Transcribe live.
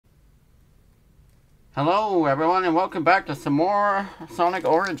Hello everyone and welcome back to some more Sonic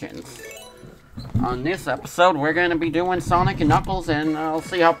Origins. On this episode we're going to be doing Sonic and Knuckles and I'll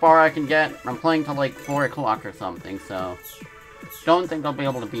see how far I can get. I'm playing till like 4 o'clock or something, so don't think I'll be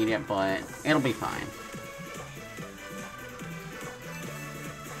able to beat it, but it'll be fine.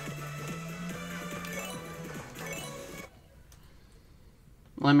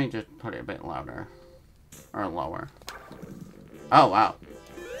 Let me just put it a bit louder. Or lower. Oh wow.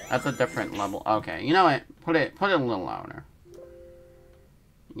 That's a different level. Okay, you know what? Put it a little louder.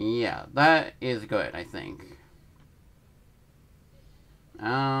 Yeah, that is good, I think.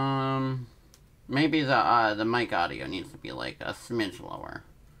 Maybe the mic audio needs to be like a smidge lower.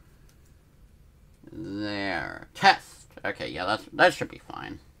 There. Test! Okay, yeah, that should be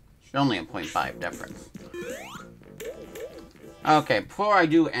fine. It's only a 0.5 difference. Okay, before I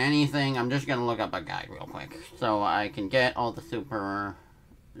do anything, I'm just gonna look up a guide real quick. So I can get all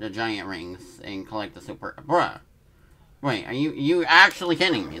the giant rings and collect the super... Bruh. Wait, are you actually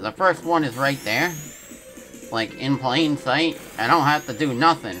kidding me? The first one is right there? Like, in plain sight? I don't have to do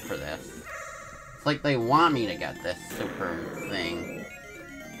nothing for this. It's like they want me to get this super thing.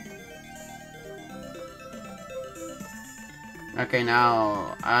 Okay,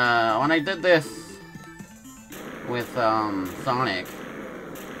 now, when I did this with, Sonic,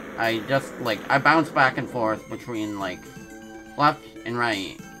 I just, like, I bounced back and forth between, like, left and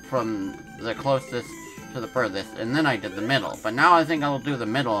right from the closest to the furthest, and then I did the middle. But now I think I'll do the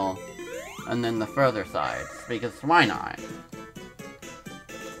middle and then the further sides, because why not?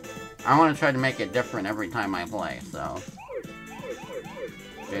 I want to try to make it different every time I play, so...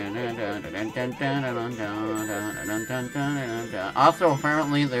 Also,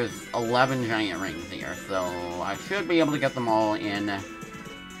 apparently there's 11 giant rings here, so I should be able to get them all in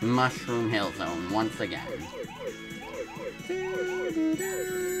Mushroom Hill Zone once again.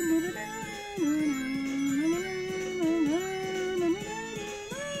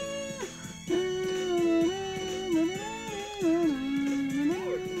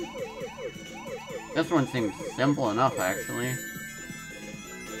 This one seems simple enough, actually.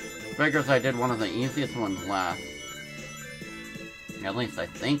 Figures I did one of the easiest ones last. At least I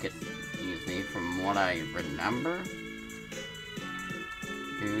think it's easy from what I remember.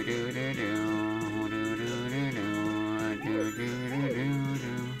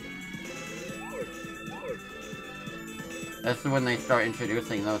 That's when they start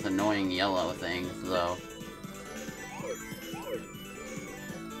introducing those annoying yellow things, though.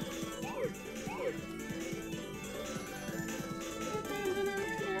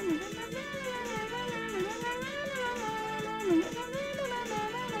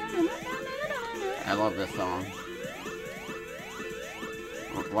 I love this song.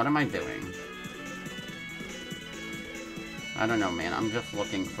 What am I doing? I don't know, man. I'm just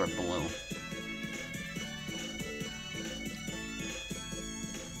looking for blue.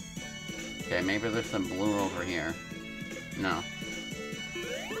 Okay, maybe there's some blue over here. No.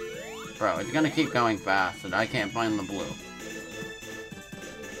 Bro, it's gonna keep going fast, and I can't find the blue.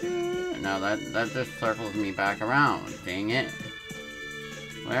 No, that just circles me back around. Dang it.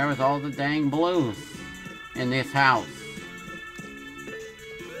 Where was all the dang blues in this house?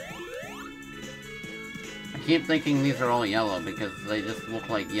 I keep thinking these are all yellow because they just look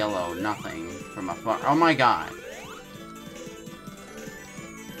like yellow nothing from afar. Oh my god.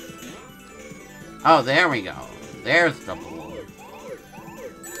 Oh, there we go. There's the blue.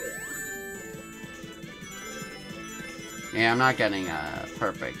 Yeah, I'm not getting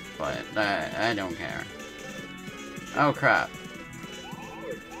perfect, but I don't care. Oh crap.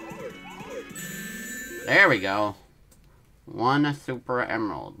 There we go. One super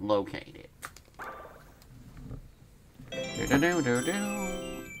emerald located.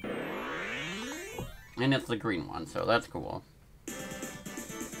 And it's the green one, so that's cool.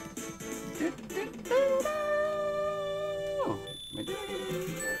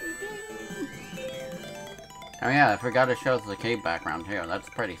 Oh yeah, I forgot it shows the cave background too. That's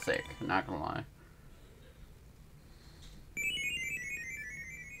pretty sick, not gonna lie.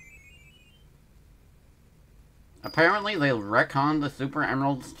 Apparently, they retconned the Super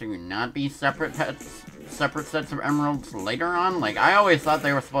Emeralds to not be separate sets of emeralds later on. Like, I always thought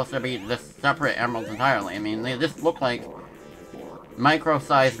they were supposed to be just separate emeralds entirely. I mean, they just look like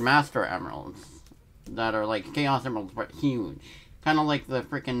micro-sized Master Emeralds that are like Chaos Emeralds, but huge. Kind of like the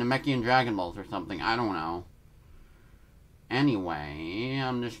freaking Namekian Dragon Balls or something. I don't know. Anyway,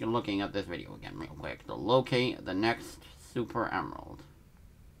 I'm just looking at this video again real quick to locate the next Super Emerald.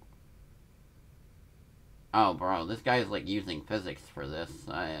 Oh, bro, this guy's, like, using physics for this.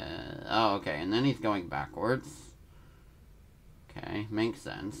 Oh, okay, and then he's going backwards. Okay, makes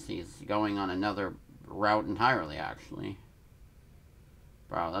sense. He's going on another route entirely, actually.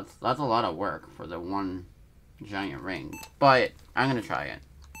 Bro, that's a lot of work for the one giant ring. But I'm gonna try it.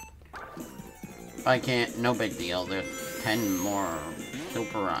 If I can't, no big deal. There's 10 more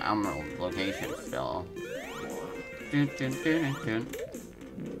super emerald locations still.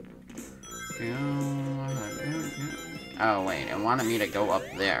 Oh wait, it wanted me to go up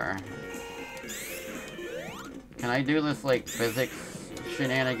there. Can I do this like physics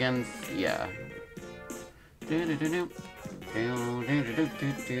shenanigans? Yeah.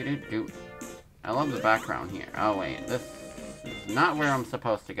 I love the background here. Oh wait, this is not where I'm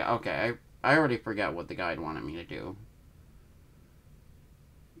supposed to go. Okay, I already forgot what the guide wanted me to do.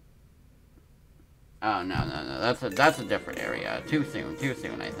 Oh no, that's a different area. Too soon,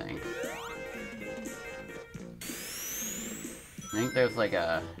 I think. I think there's like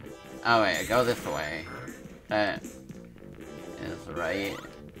a... Oh wait, go this way. That is right.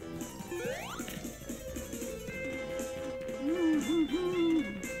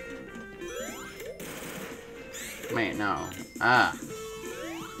 Wait, no. Ah.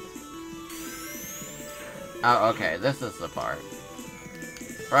 Oh, okay, this is the part.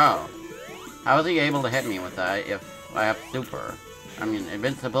 Bro, how is he able to hit me with that if I have super? I mean,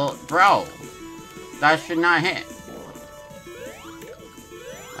 invincible... Bro! That should not hit.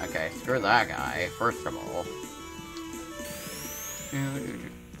 Okay, screw that guy, first of all.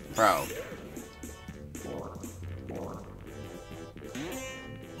 Bro.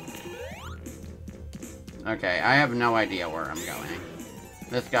 Okay, I have no idea where I'm going.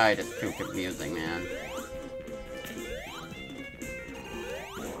 This guide is too confusing, man.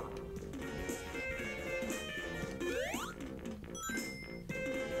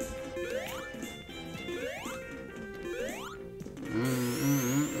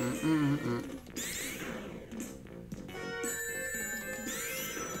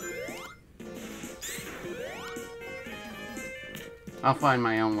 I'll find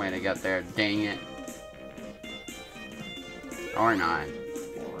my own way to get there, dang it. Or not.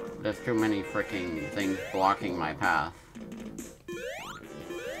 There's too many freaking things blocking my path.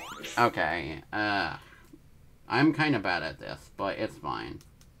 Okay, I'm kinda bad at this, but it's fine.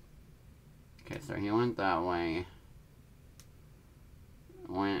 Okay, so he went that way.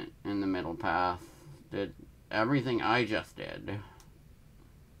 Went in the middle path. Did everything I just did.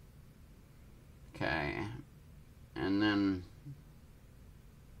 Okay. And then...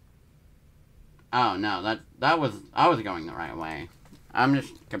 Oh, no, I was going the right way. I'm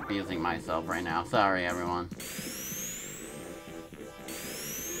just confusing myself right now. Sorry, everyone.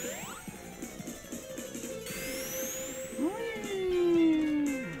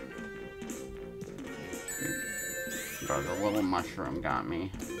 Bro, the little mushroom got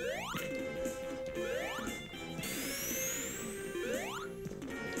me.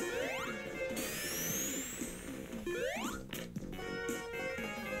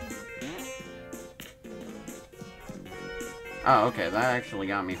 Oh, okay, that actually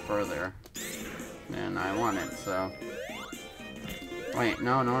got me further than I wanted, so... Wait,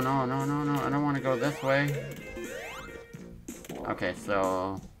 no, I don't want to go this way. Okay,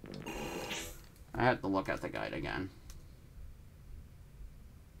 so... I had to look at the guide again.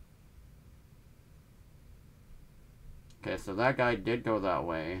 Okay, so that guy did go that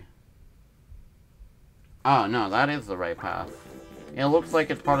way. Oh, no, that is the right path. It looks like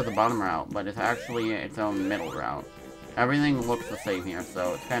it's part of the bottom route, but it's actually its own middle route. Everything looks the same here,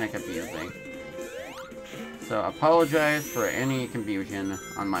 so it's kind of confusing. So, apologize for any confusion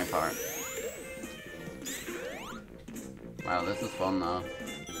on my part. Wow, this is fun, though.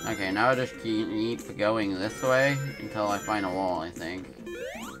 Okay, now I just keep going this way until I find a wall, I think.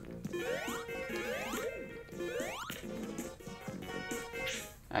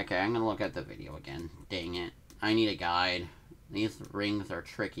 Okay, I'm gonna look at the video again. Dang it. I need a guide. These rings are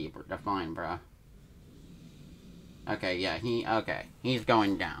tricky to find, bruh. Okay, yeah, he's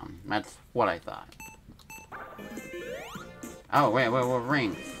going down. That's what I thought. Oh, wait,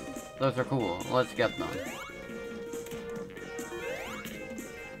 rings. Those are cool. Let's get them.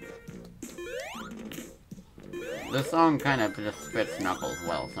 This song kind of just fits Knuckles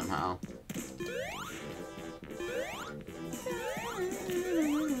well, somehow.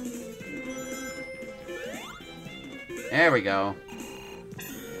 There we go.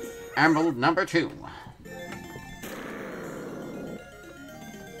 Emerald number 2.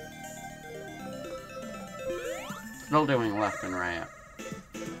 Still doing left and right.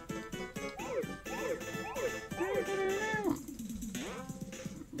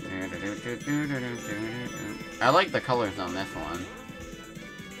 I like the colors on this one.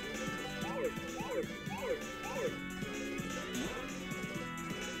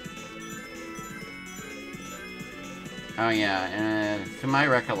 Oh yeah, to my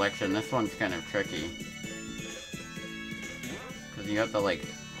recollection, this one's kind of tricky. Because you have to, like,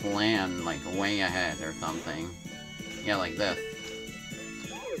 plan, like, way ahead or something. Yeah, like this.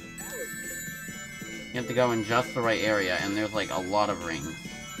 You have to go in just the right area, and there's, like, a lot of rings.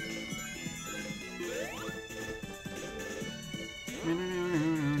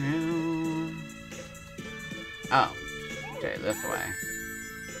 Oh. Okay, this way.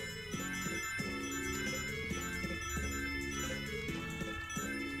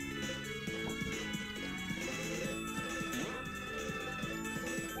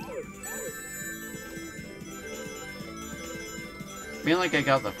 I feel like I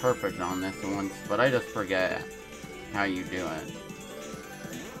got the perfect on this once, but I just forget how you do it.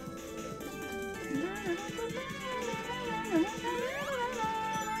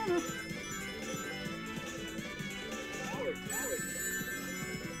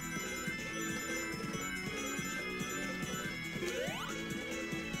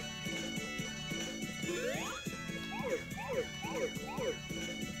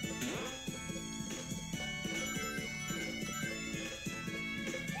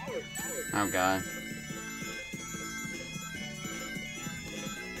 Oh god.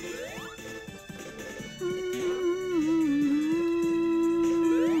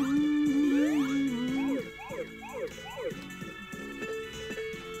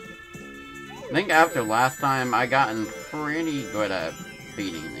 I think after last time, I gotten pretty good at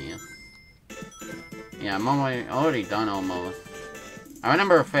beating these. Yeah, I'm already done almost. I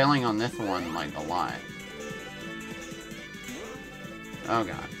remember failing on this one, like, a lot. Oh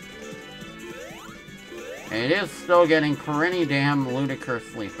god. It is still getting pretty damn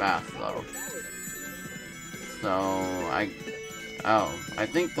ludicrously fast, though. So, I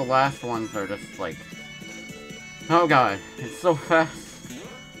think the last ones are just, like... Oh god, it's so fast.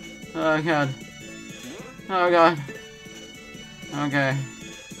 Oh god. Oh god. Okay.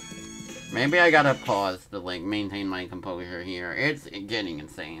 Maybe I gotta pause to, like, maintain my composure here. It's getting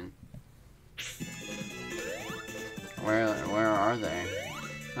insane. Where are they?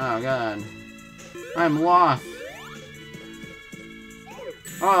 Oh god. I'm lost.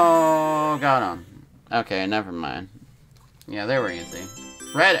 Oh, got him. Okay, never mind. Yeah, they were easy.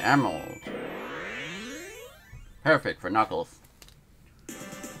 Red Emerald. Perfect for Knuckles.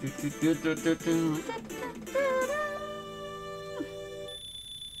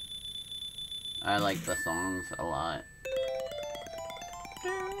 I like the songs a lot.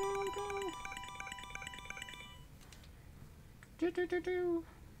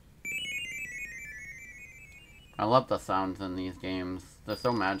 I love the sounds in these games. They're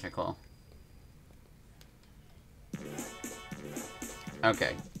so magical.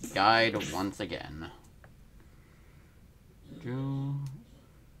 Okay, guide once again.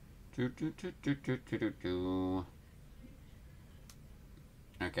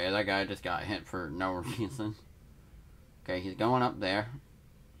 Okay, that guy just got hit for no reason. Okay, he's going up there.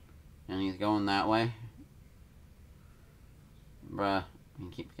 And he's going that way. Bruh, he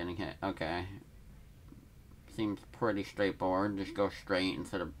keeps getting hit. Okay. Seems pretty straightforward. Just go straight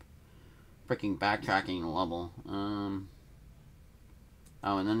instead of freaking backtracking the level. Oh,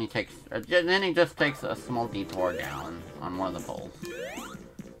 and then he just takes a small detour down on one of the poles.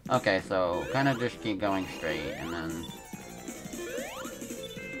 Okay, so kind of just keep going straight, and then...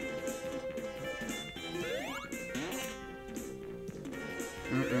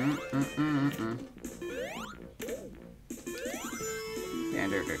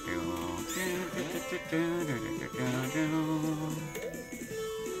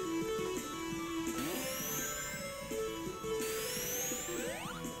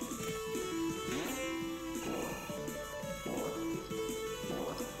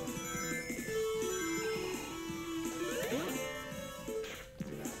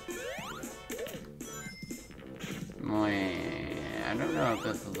 Wait, I don't know if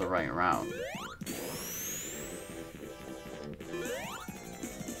this is the right route.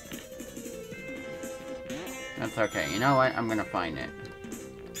 That's okay. You know what? I'm gonna find it.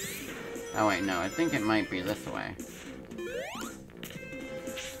 Oh wait, no. I think it might be this way.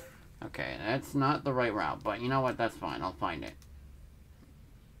 Okay, that's not the right route, but you know what? That's fine. I'll find it.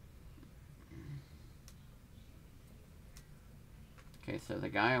 Okay, so the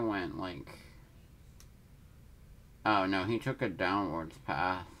guy went, like... Oh, no, he took a downwards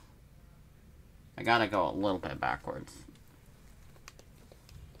path. I gotta go a little bit backwards.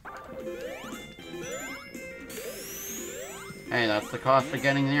 Hey, that's the cost of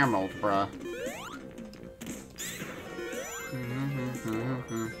getting the emerald, bruh.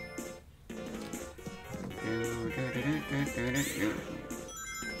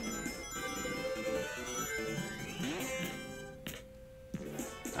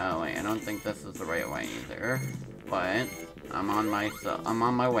 Oh wait, I don't think this is the right way either. But I'm on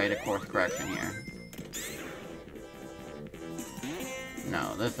my way to course correction here.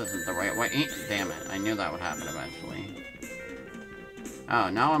 No, this isn't the right way. Damn it, I knew that would happen eventually. Oh,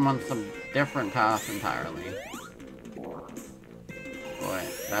 now I'm on some different path entirely. But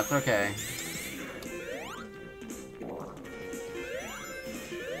that's okay.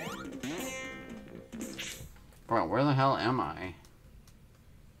 Bro, where the hell am I?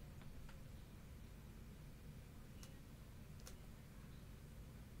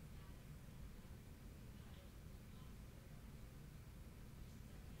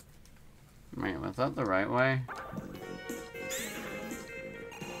 Wait, was that the right way?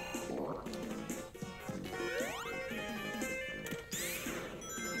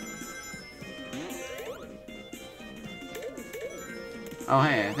 Oh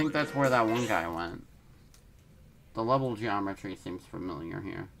hey, I think that's where that one guy went. The level geometry seems familiar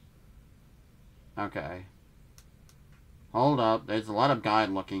here. Okay. Hold up, there's a lot of guide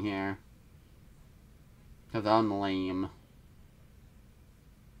looking here. Cause I'm lame.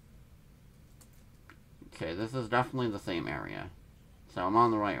 Okay, this is definitely the same area. So I'm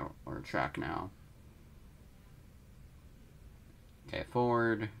on the right track now. Okay,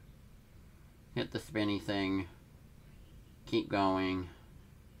 forward. Hit the spinny thing. Keep going.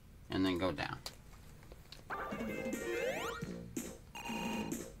 And then go down.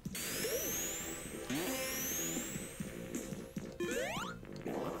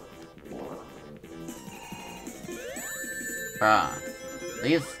 Ah,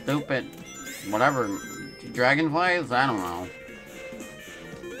 these stupid, whatever, dragonflies? I don't know.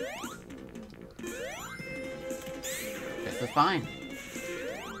 This is fine.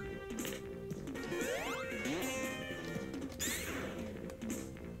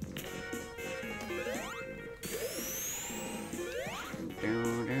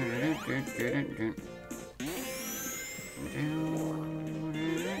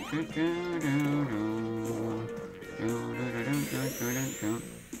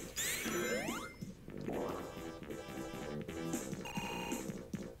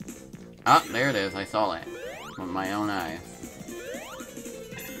 Ah, there it is. I saw it with my own eyes.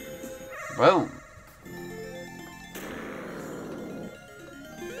 Boom.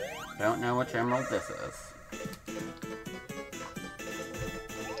 Don't know which emerald this is.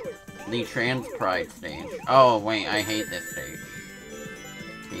 The Trans Pride stage. Oh, wait, I hate this stage.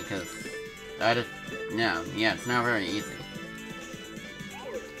 Because that is... No, yeah, it's not very easy.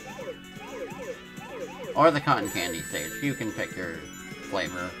 Or the Cotton Candy stage. You can pick your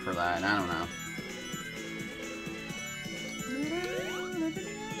flavor for that. I don't know.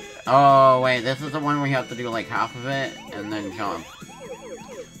 Oh, wait, this is the one where you have to do like half of it and then jump.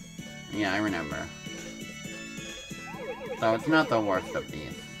 Yeah, I remember. So it's not the worst of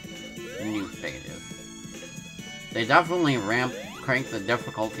these new stages. They definitely crank the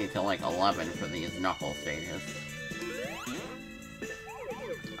difficulty to like 11 for these knuckle stages.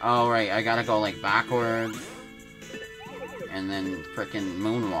 Oh right, I gotta go like backwards and then frickin'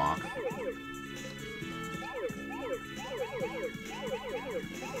 moonwalk.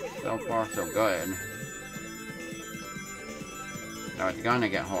 So far so good. No, it's gonna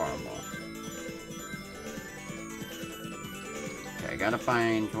get horrible. I gotta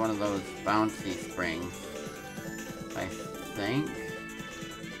find one of those bouncy springs. I think.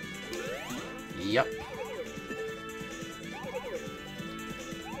 Yep.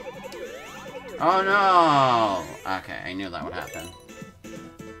 Oh no! Okay, I knew that would happen.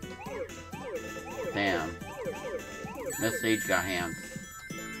 Damn. This stage got hands.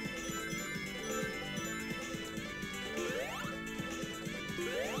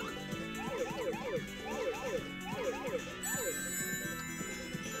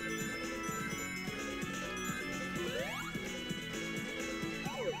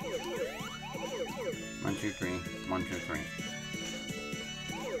 One, two, three. 1, 2, 3.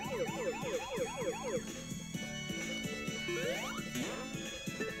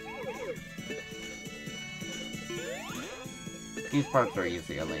 These parts are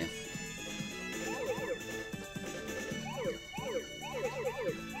easy, at least.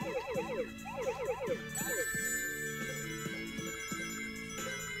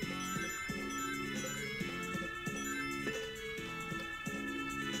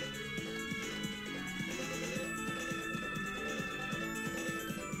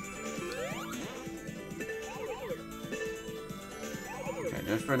 Okay,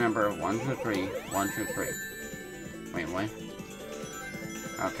 just remember 1, 2, 3. 1, 2, 3. Wait, what?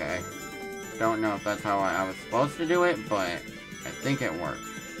 Okay. Don't know if that's how I was supposed to do it, but I think it worked.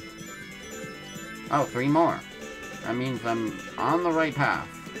 Oh, 3 more. That means I'm on the right path.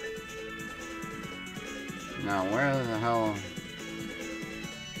 No, where the hell...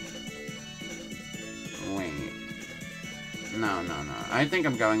 Wait. No. I think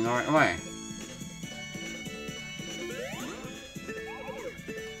I'm going the right way.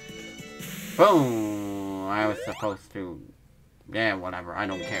 Boom! I was supposed to... Yeah, whatever. I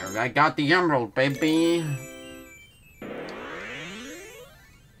don't care. I got the emerald, baby!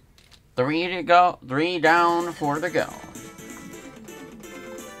 3 to go. 3 down, 4 to go.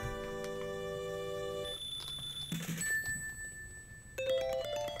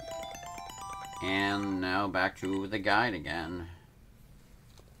 And now back to the guide again.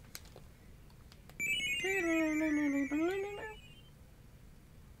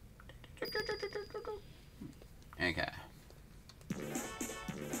 Okay.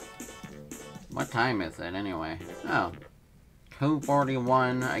 What time is it anyway? Oh.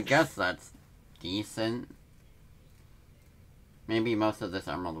 2:41. I guess that's decent. Maybe most of this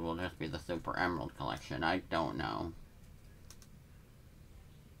emerald will just be the Super Emerald collection. I don't know.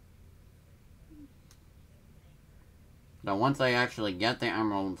 Now, once I actually get the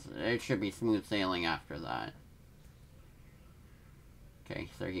emeralds, it should be smooth sailing after that. Okay,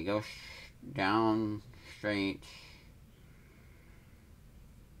 so you go down, straight,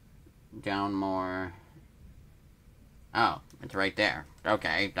 down more. Oh, it's right there.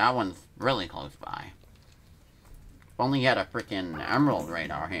 Okay, that one's really close by. If only he had a freaking emerald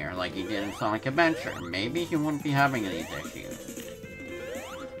radar here, like he did in Sonic Adventure, maybe he wouldn't be having these issues.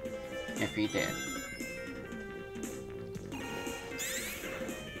 If he did.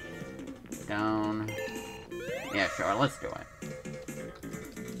 Down. Yeah, sure, let's do it.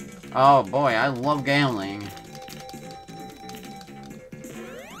 Oh boy, I love gambling.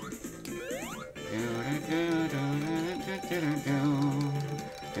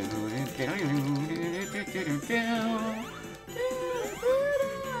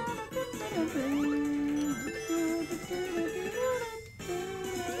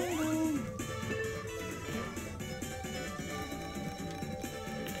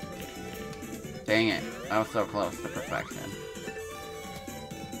 Dang it, I was so close to perfection.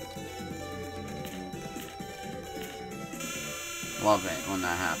 Love it when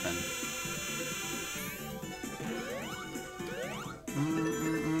that happens.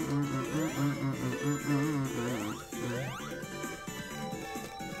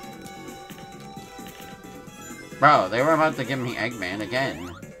 Bro, they were about to give me Eggman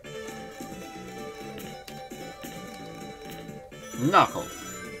again. Knuckles.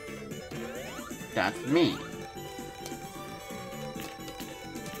 That's me.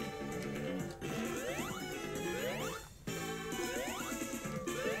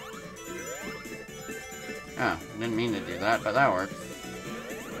 Oh, didn't mean to do that, but that works.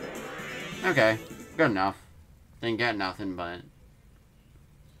 Okay, good enough. Didn't get nothing, but...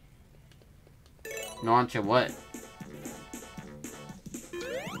 Launch a what?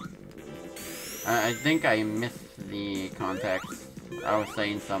 I think I missed the context. I was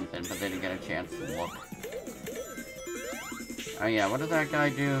saying something, but didn't get a chance to look. Oh yeah, what did that guy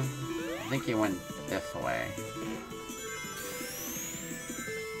do? I think he went this way.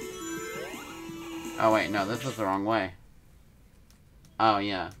 Oh wait, no, this is the wrong way. Oh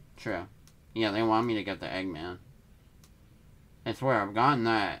yeah, true. Yeah, they want me to get the Eggman. I swear, I've gotten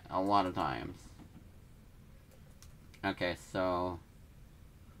that a lot of times. Okay, so...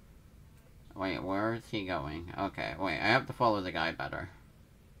 Wait, where is he going? Okay, wait, I have to follow the guy better.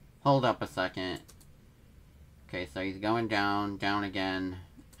 Hold up a second. Okay, so he's going down, down again,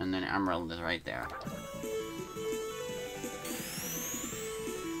 and then Emerald is right there.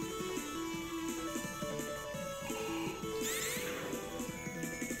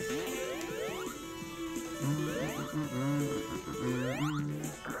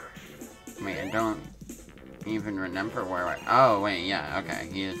 Wait, I don't even remember where I... Oh, wait, yeah, okay,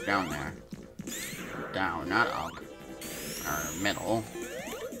 he is down there. Down, not up. Or middle.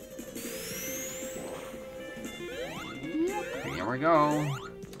 Yep, here we go.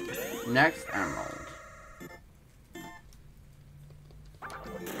 Next Emerald.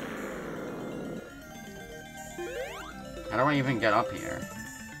 How do I even get up here?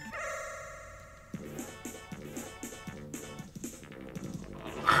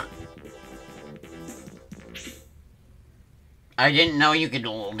 I didn't know you could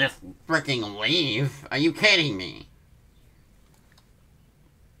just freaking leave. Are you kidding me?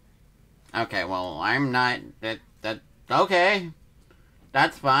 Okay, well, I'm not... Okay.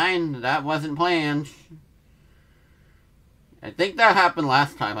 That's fine. That wasn't planned. I think that happened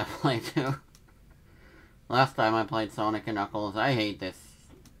last time I played, too. Last time I played Sonic and Knuckles. I hate this.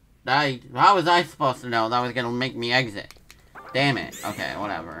 How was I supposed to know that was gonna make me exit? Damn it. Okay,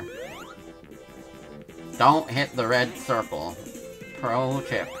 whatever. Don't hit the red circle. Pro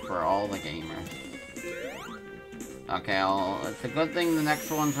tip for all the gamers. Okay, it's a good thing the next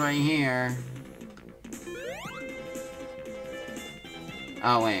one's right here.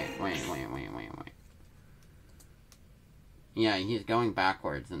 Oh, wait. Yeah, he's going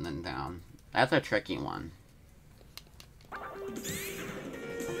backwards and then down. That's a tricky one.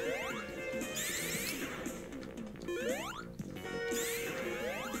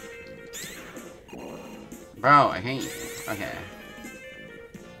 Bro, I hate you. Okay.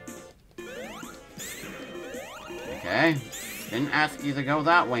 Okay. Didn't ask you to go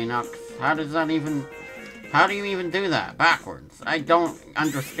that way, Knux. How does that even... How do you even do that? Backwards. I don't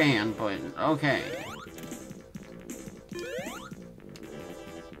understand, but okay.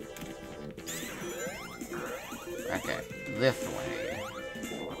 Okay, this way.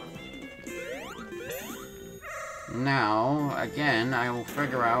 Now, again, I will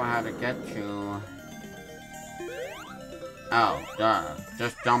figure out how to get to... Oh, duh.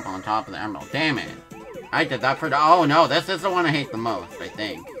 Just jump on top of the emerald. Damn it. I did that for the... Oh, no, this is the one I hate the most, I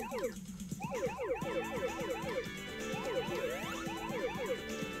think.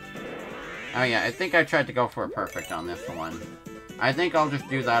 Oh, yeah, I think I tried to go for a perfect on this one. I think I'll just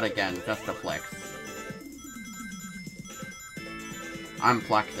do that again, just to flex. I'm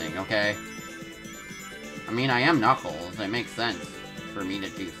flexing, okay? I mean, I am Knuckles. It makes sense for me to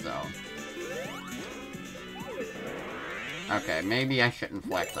do so. Okay, maybe I shouldn't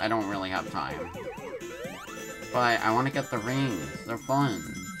flex. I don't really have time. But I want to get the rings. They're fun.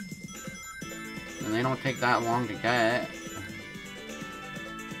 And they don't take that long to get.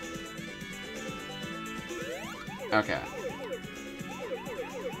 Okay.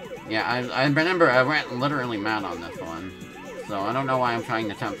 Yeah, I remember I went literally mad on this one. So I don't know why I'm trying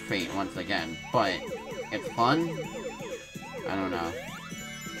to tempt fate once again. But it's fun? I don't know.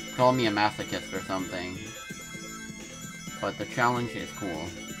 Call me a masochist or something. But the challenge is cool.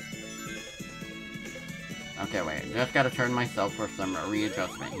 Okay, wait. Just gotta turn myself for some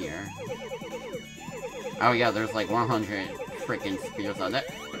readjustment here. Oh yeah, there's like 100 freaking spears on it.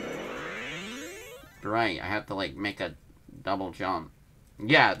 Right, I have to like make a double jump.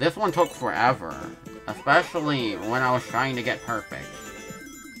 Yeah, this one took forever. Especially when I was trying to get perfect.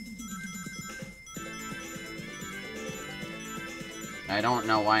 I don't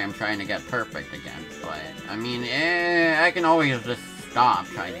know why I'm trying to get perfect again, but, I mean, I can always just stop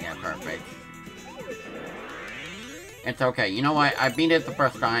trying to get perfect. It's okay, you know what, I beat it the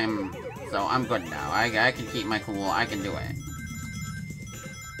first time, so I'm good now. I can keep my cool, I can do it.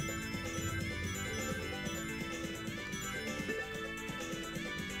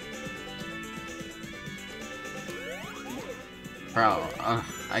 Bro,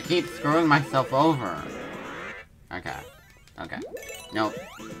 I keep screwing myself over. Okay. Okay. Nope.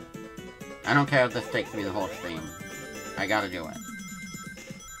 I don't care if this takes me the whole stream. I gotta do it.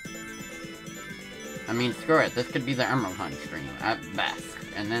 I mean, screw it. This could be the Emerald Hunt stream, at best.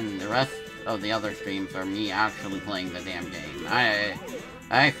 And then the rest of the other streams are me actually playing the damn game.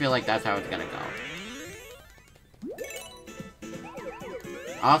 I feel like that's how it's gonna go.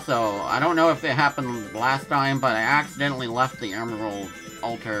 Also, I don't know if it happened last time, but I accidentally left the Emerald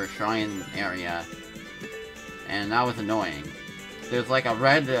Altar Shrine area. And that was annoying. There's like a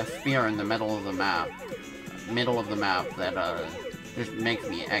red spear in the middle of the map. That, just makes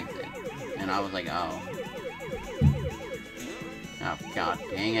me exit. And I was like, oh. Oh, god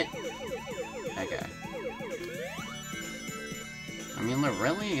dang it. Okay. I mean, there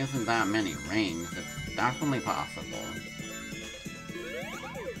really isn't that many rings. It's definitely possible.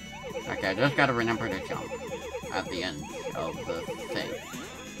 Okay, I just gotta remember to jump at the end of the thing.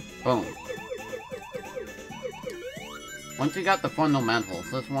 Boom. Once you got the fundamentals,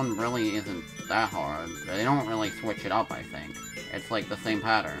 this one really isn't that hard. They don't really switch it up, I think. It's like the same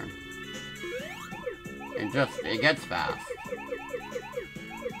pattern. It gets fast.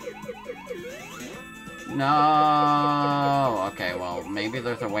 No! Okay, well, maybe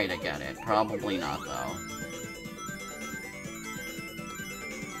there's a way to get it. Probably not, though.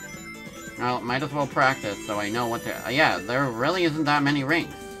 Well, might as well practice so I know what to... yeah, there really isn't that many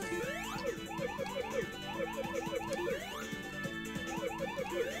rings.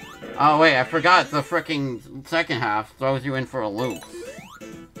 Oh wait, I forgot the frickin' second half throws you in for a loop.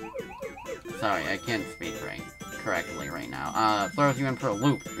 Sorry, I can't speak correctly right now. Throws you in for a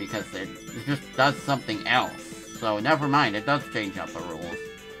loop because it just does something else. So never mind, it does change up the rules.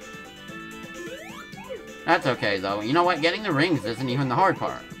 That's okay though. You know what? Getting the rings isn't even the hard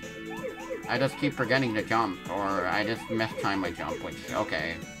part. I just keep forgetting to jump, or I just mistime my jump, which,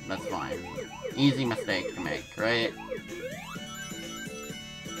 okay, that's fine. Easy mistake to make, right?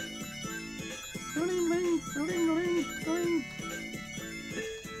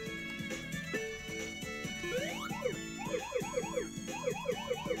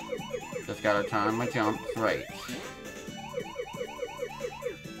 Just gotta time my jumps right.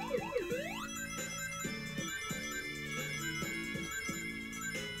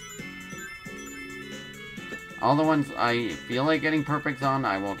 All the ones I feel like getting perfects on,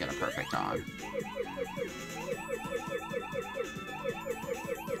 I will get a perfect on.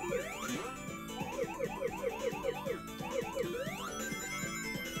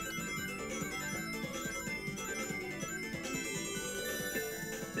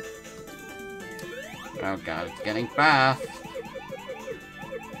 Oh god, it's getting fast.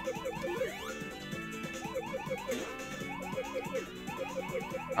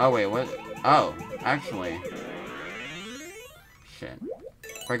 Oh wait, what? Oh, actually. Shit.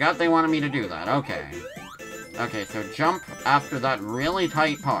 Forgot they wanted me to do that, okay. Okay, so jump after that really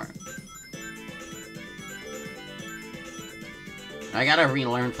tight part. I gotta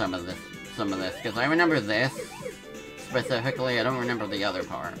relearn some of this, because I remember this, specifically, I don't remember the other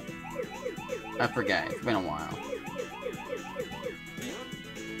part. I forget, it's been a while.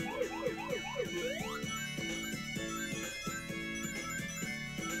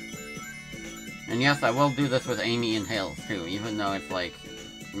 And yes, I will do this with Amy and Hills, too, even though it's like,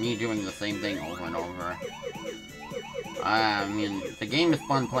 me doing the same thing over and over. I mean, the game is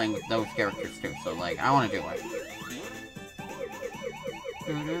fun playing with those characters, too, so like, I wanna do it.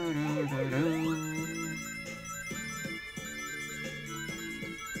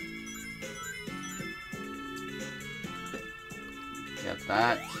 Get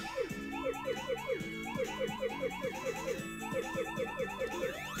that.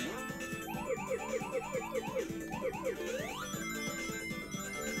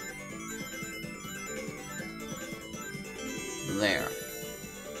 There.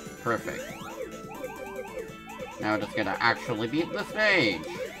 Perfect. Now we're just gonna actually beat the stage.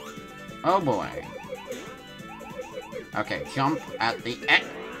 Oh boy. Okay, jump at the end.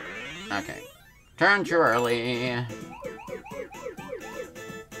 Okay. Turn too early.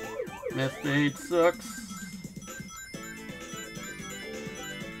 This stage sucks.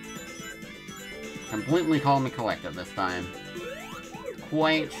 Completely calm and collected this time.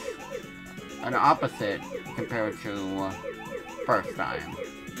 Quite an opposite compared to first time.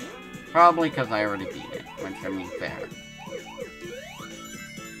 Probably because I already beat it, which I mean fair.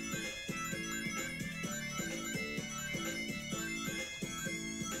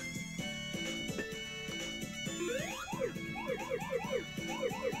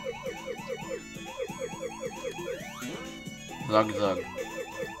 Zug Zug.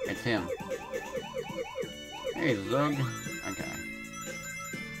 It's him. Hey, Zug. Okay.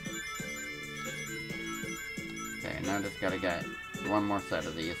 Okay, now just gotta get one more set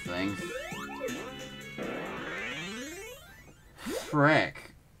of these things.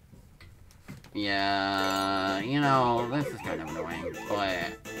 Frick. Yeah, you know, this is kind of annoying,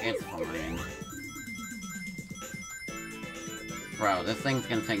 but it's fine. Bro, this thing's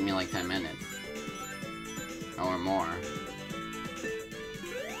gonna take me like 10 minutes. Or more.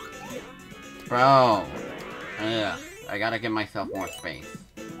 Bro! Ugh, I gotta give myself more space.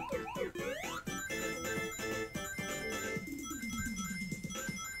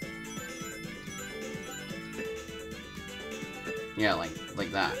 Yeah,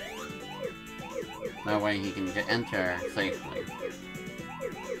 like that. That way he can enter safely.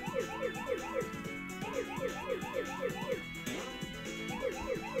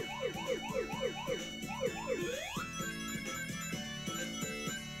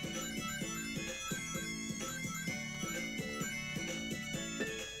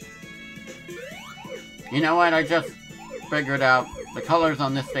 You know what? I just figured out the colors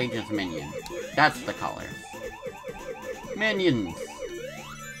on this stage is minion. That's the colors. Minions!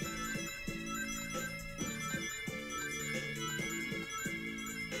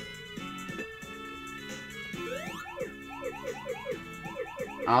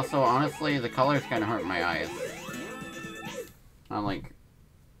 Also, honestly, the colors kind of hurt my eyes. I'm like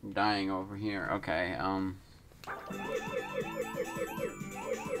dying over here. Okay,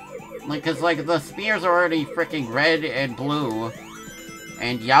 like, cause like the spears are already freaking red and blue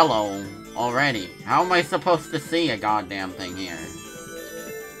and yellow already. How am I supposed to see a goddamn thing here?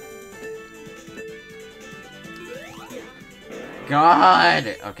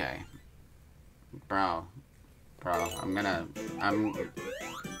 God! Okay. Bro, I'm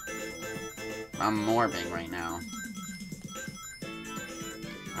morbing right now.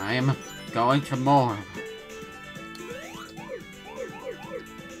 I am going to morb.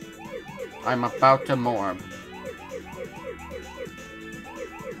 I'm about to morb.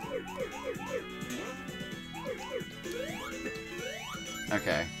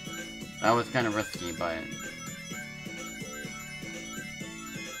 Okay. That was kind of risky, but...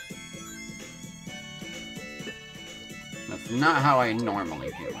 That's not how I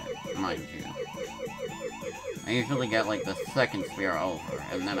normally do it, mind you. I usually get, like, the second sphere over,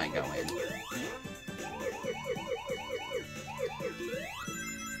 and then I go in.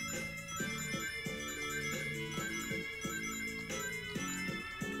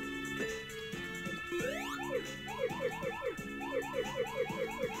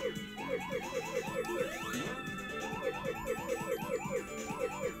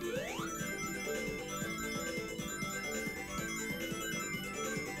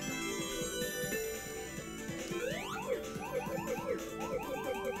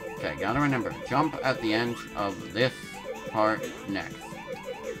 Okay, gotta remember, jump at the end of this part next.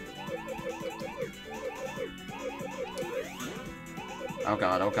 Oh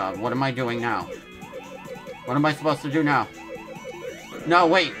god, what am I doing now? What am I supposed to do now? No,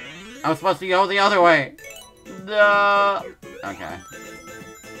 wait! I was supposed to go the other way! Duh! Okay.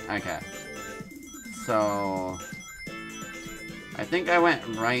 Okay. So... I think I went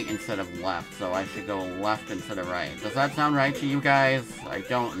right instead of left, so I should go left instead of right. Does that sound right to you guys? I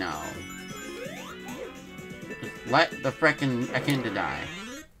don't know. Just let the frickin' Echidna die.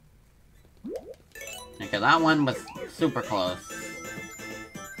 Okay, that one was super close.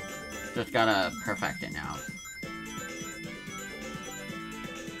 Just gotta perfect it now.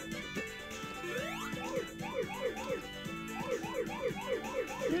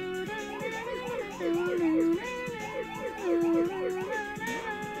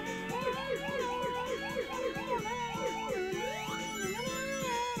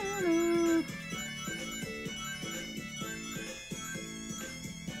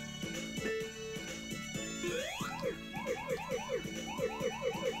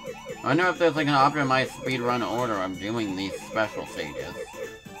 I wonder if there's like an optimized speedrun order of doing these special stages.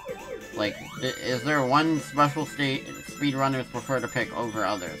 Like, is there one special state speedrunners prefer to pick over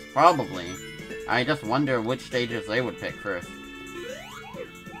others? Probably. I just wonder which stages they would pick first.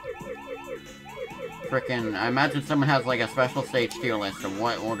 Frickin', I imagine someone has like a special stage tier list of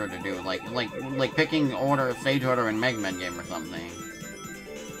what order to do. Like picking order, stage order in Mega Man game or something.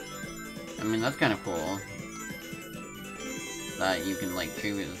 I mean, that's kind of cool. That you can, like,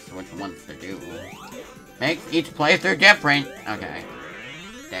 choose which ones to do. Makes each playthrough different! Okay.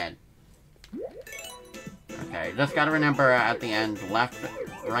 Dead. Okay, just gotta remember at the end, left,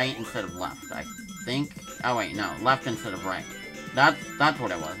 right instead of left, I think. Oh wait, no, left instead of right. That's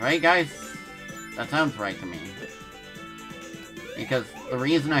what it was, right guys? That sounds right to me. Because the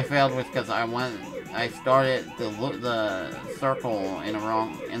reason I failed was because I started the circle in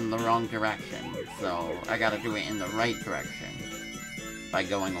the wrong direction. So I gotta do it in the right direction by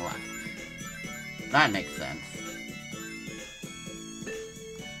going left. That makes sense.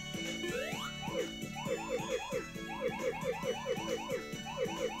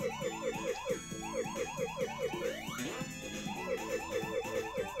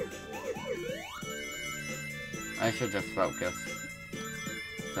 I should just focus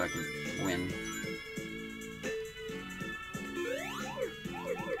so I can win.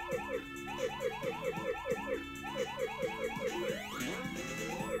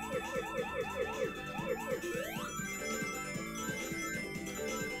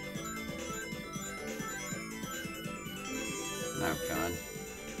 Oh god.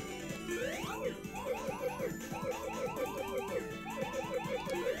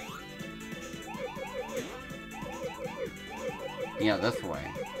 Yeah, this way.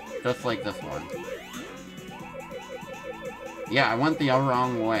 Just like this one. Yeah, I went the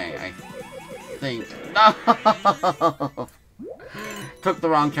wrong way, I think. No! Took the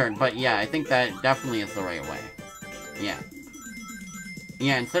wrong turn, but yeah, I think that definitely is the right way. Yeah.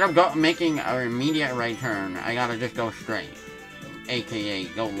 Yeah, instead of making an immediate right turn, I gotta just go straight. AKA,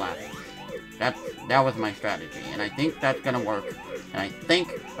 go left. That was my strategy, and I think that's gonna work. And I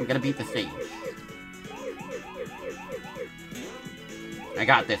think I'm gonna beat the stage. I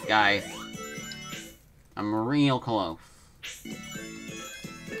got this, guys. I'm real close.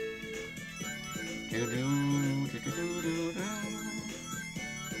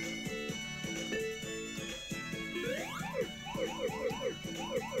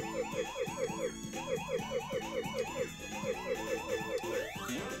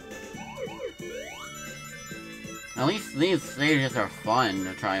 At least these stages are fun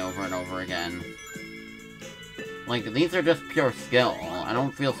to try over and over again. Like, these are just pure skill. I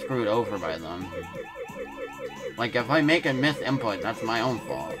don't feel screwed over by them. Like, if I make a misinput, that's my own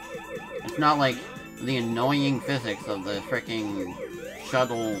fault. It's not like the annoying physics of the freaking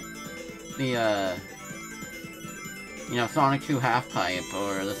shuttle... You know, Sonic 2 half-pipe,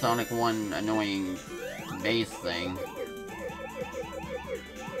 or the Sonic 1 annoying bass thing.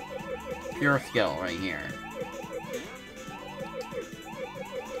 Pure skill right here.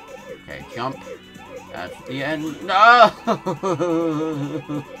 Okay, jump. That's the end. No!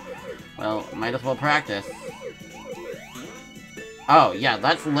 Well, might as well practice. Oh, yeah,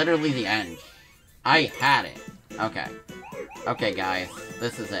 that's literally the end. I had it. Okay. Okay, guys.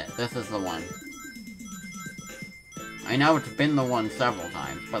 This is it. This is the one. I know it's been the one several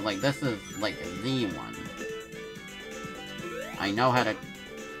times, but, like, this is, like, the one. I know how to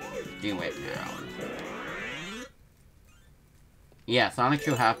do it now. Yeah, Sonic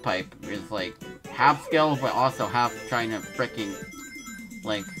 2 half-pipe is, like, half skill, but also half trying to fricking,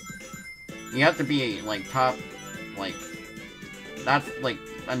 like, you have to be, like, top, like, that's, like,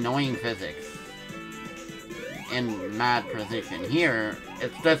 annoying physics. And mad precision. Here,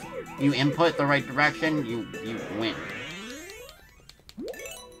 it's just, you input the right direction, you win.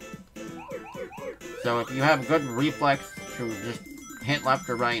 So if you have good reflex to just hit left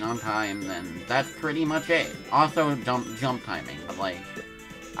or right on time, then that's pretty much it. Also, jump timing, but, like,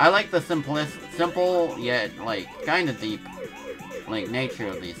 I like the simple, yet, like, kinda deep, like, nature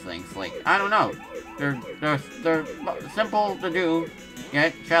of these things. Like, I don't know. They're simple to do,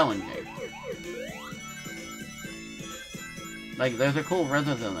 yet challenging. Like, there's a cool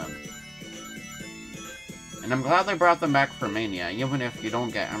rhythm in them. And I'm glad they brought them back for Mania, even if you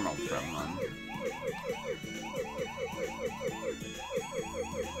don't get emeralds from them.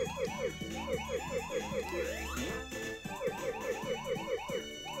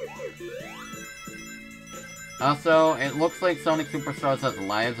 Also, it looks like Sonic Superstars has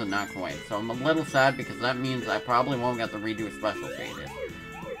lives and not coins, so I'm a little sad because that means I probably won't get the redo special stages.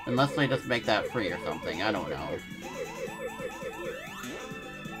 Unless they just make that free or something, I don't know.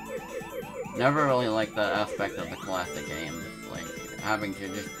 Never really liked that aspect of the classic games, like, having to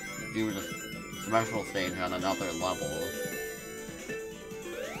just do the special stage on another level.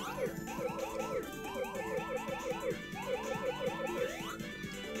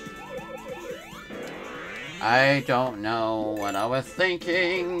 I don't know what I was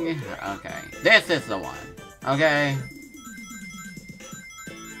thinking. Okay, this is the one. Okay?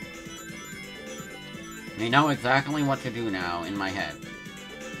 I know exactly what to do now in my head.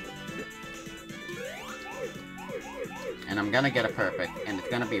 And I'm gonna get a perfect, and it's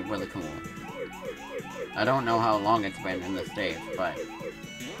gonna be really cool. I don't know how long it's been in this stage, but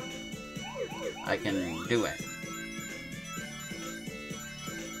I can do it.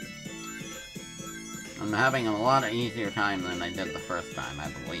 I'm having a lot easier time than I did the first time, I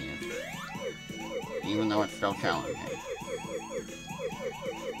believe. Even though it's still challenging.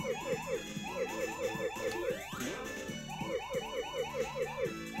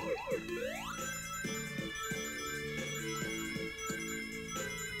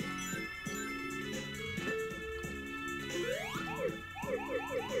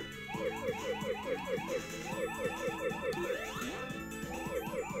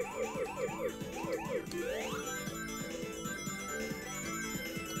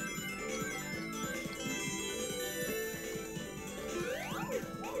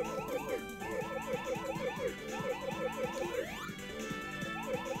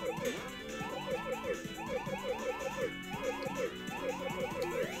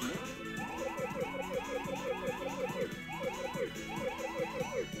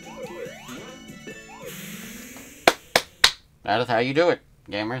 That is how you do it,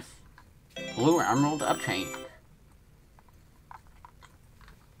 gamers. Blue Emerald obtained.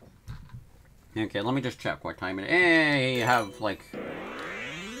 Okay, let me just check what time it is. Hey, you have, like,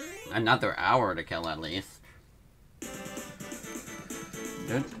 another hour to kill at least.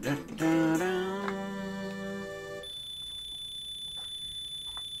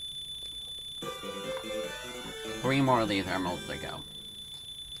 Three more of these emeralds to go.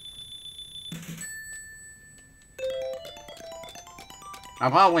 I'll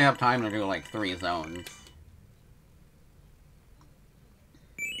probably have time to do like 3 zones.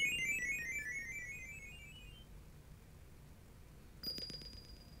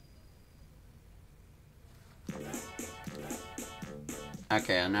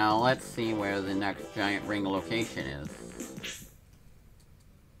 Okay, now let's see where the next giant ring location is.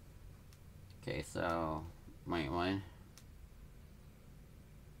 Okay, so... Wait, what?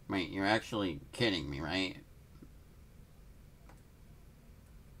 Wait, you're actually kidding me, right?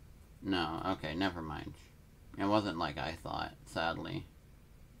 No, okay, never mind. It wasn't like I thought, sadly.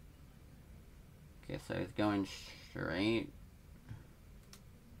 Okay, so he's going straight.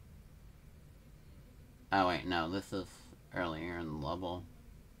 Oh wait, no, this is earlier in the level.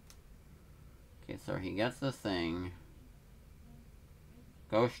 Okay, so he gets this thing.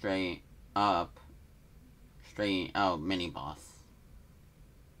 Go straight. Up. Straight. Oh, mini boss.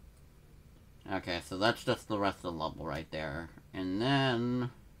 Okay, so that's just the rest of the level right there. And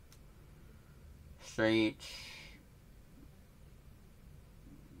then... straight...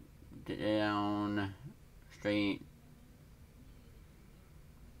 down... straight...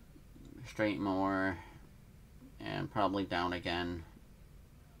 straight more... and probably down again.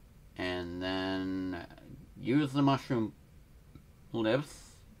 And then... use the mushroom lifts.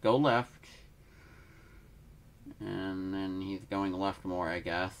 Go left. And then he's going left more, I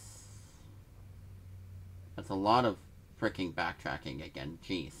guess. That's a lot of freaking backtracking again.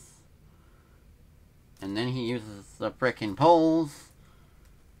 Jeez. And then he uses the frickin' poles.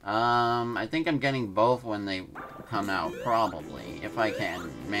 I think I'm getting both when they come out, probably. If I can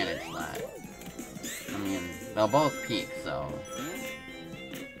manage that. I mean, they'll both peak, so...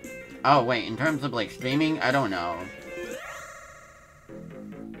 oh, wait, in terms of, like, streaming? I don't know.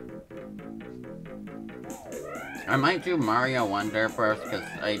 I might do Mario Wonder first, because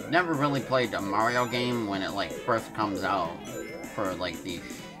I never really played a Mario game when it, like, first comes out for, like, these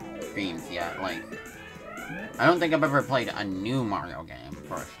streams yet. Like, I don't think I've ever played a new Mario game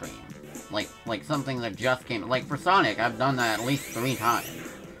for a stream. Like something that just came... like, for Sonic, I've done that at least 3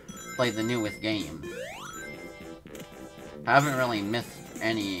 times. Played the newest games. I haven't really missed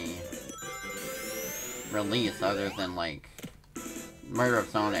any release other than, like, Murder of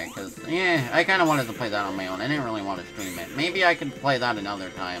Sonic, because, yeah, I kind of wanted to play that on my own. I didn't really want to stream it. Maybe I could play that another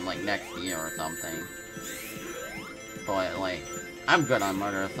time, like, next year or something. But, like, I'm good on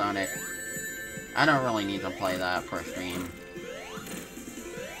Murder of Sonic. I don't really need to play that for a stream.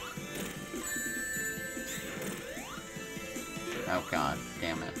 Oh god,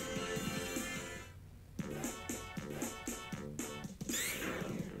 damn it.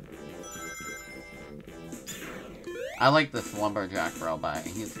 I like this lumberjack robot,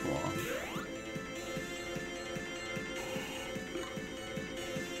 he's cool.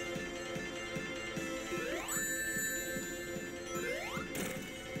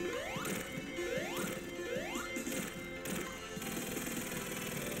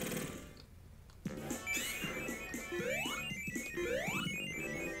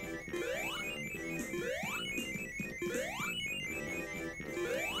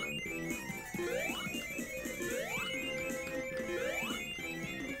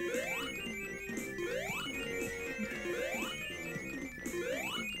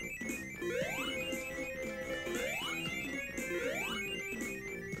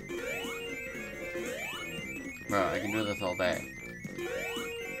 Bro, I can do this all day.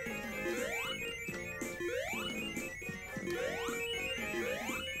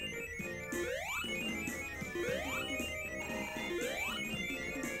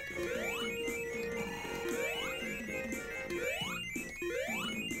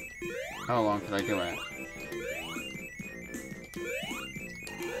 How long could I do it?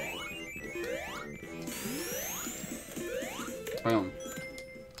 Boom.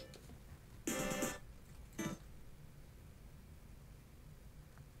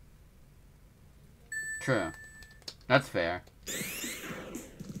 True. That's fair.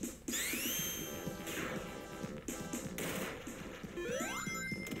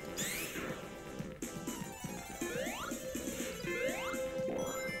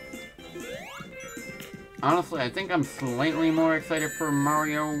 Honestly, I think I'm slightly more excited for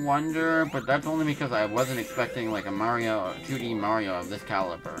Mario Wonder, but that's only because I wasn't expecting, like, a 2D Mario of this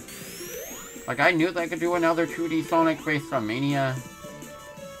caliber. Like, I knew that I could do another 2D Sonic based on Mania.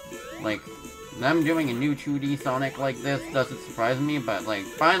 Like, them doing a new 2D Sonic like this doesn't surprise me, but, like,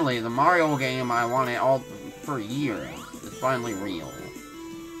 finally, the Mario game I wanted all for years is finally real.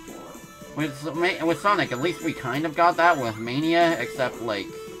 With Sonic, at least we kind of got that with Mania, except, like,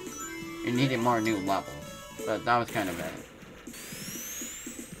 it needed more new levels. But that was kind of it.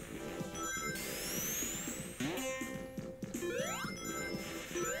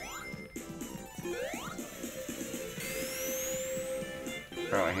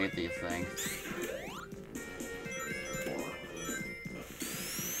 Bro, I hate these things.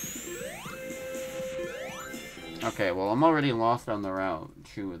 Okay, well, I'm already lost on the route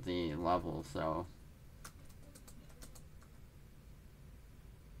to the level, so...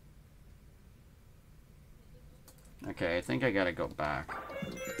 Okay, I think I gotta go back.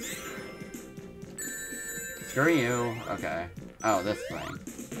 Screw you. Okay. Oh, this thing.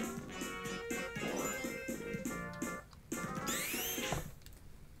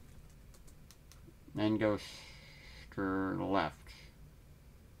 And go left.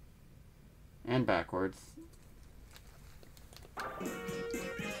 And backwards.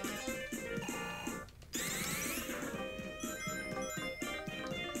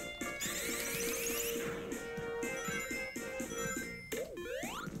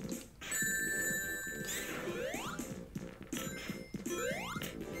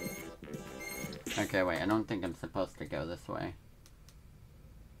 Okay, wait, I don't think I'm supposed to go this way.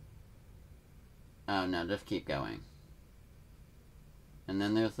 Oh, no, just keep going. And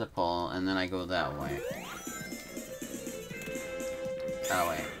then there's the pole, and then I go that way. Oh,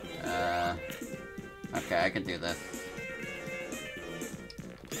 wait. Okay, I can do this.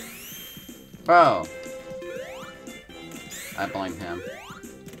 Bro! I blame him.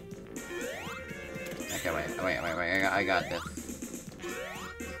 Okay, wait, I got this.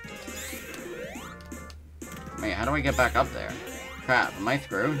 Wait, how do I get back up there? Crap, am I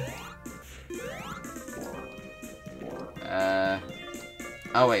screwed?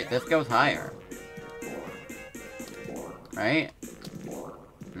 Oh wait, this goes higher. Right?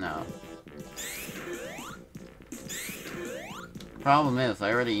 No. Problem is,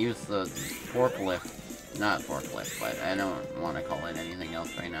 I already used the forklift. Not forklift, but I don't want to call it anything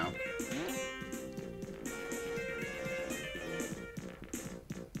else right now.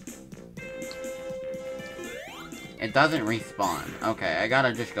 It doesn't respawn. Okay, I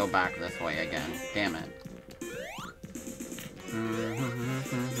gotta just go back this way again. Damn it.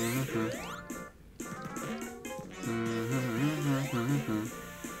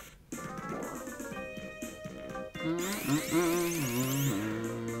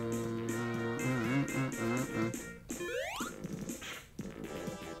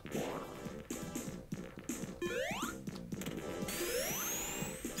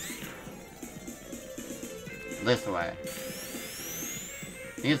 This way.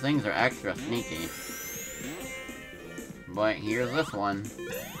 These things are extra sneaky. But here's this one.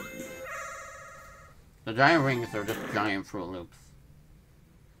 The giant rings are just giant Fruit Loops.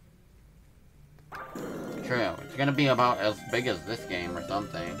 True. It's gonna be about as big as this game or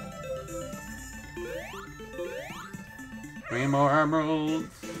something. 3 more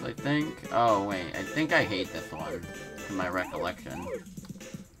emeralds, I think. Oh, wait. I think I hate this one, from my recollection.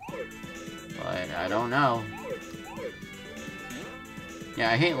 But I don't know. Yeah,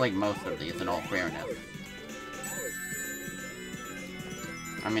 I hate, like, most of these, in all fairness.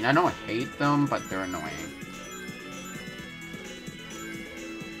 I mean, I don't hate them, but they're annoying.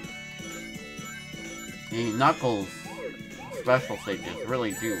 The Knuckles special stages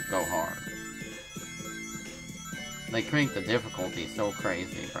really do go hard. They crank the difficulty so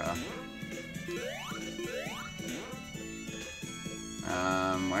crazy, bruh.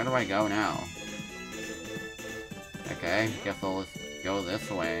 Where do I go now? Okay, guess I'll just go this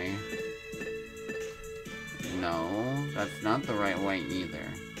way. No, that's not the right way either.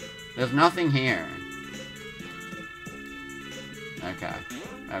 There's nothing here. Okay.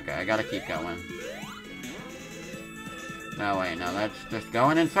 Okay, I gotta keep going. No, wait, no, that's just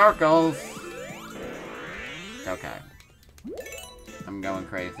going in circles! Okay. I'm going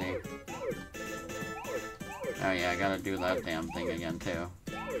crazy. Oh yeah, I gotta do that damn thing again, too.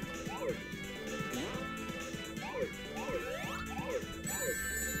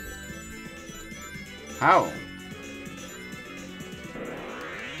 How?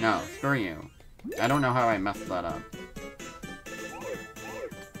 No, screw you. I don't know how I messed that up.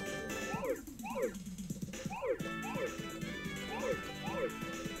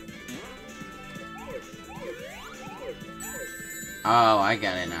 Oh, I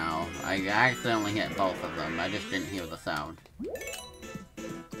get it now. I accidentally hit both of them. I just didn't hear the sound.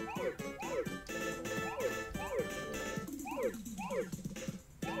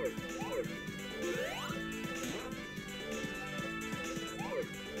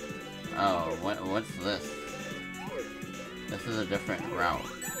 Oh, what's this? This is a different route.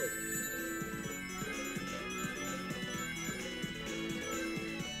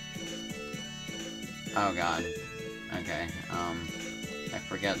 Oh god. Okay, I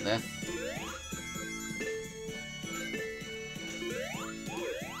forget this.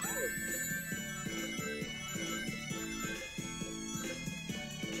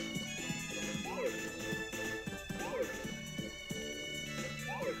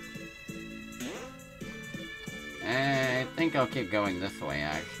 I think I'll keep going this way,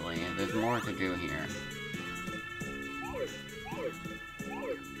 actually. There's more to do here.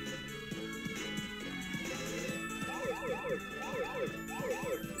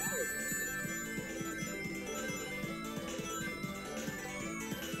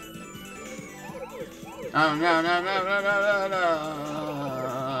 Oh, no, no, no, no, no, no, no!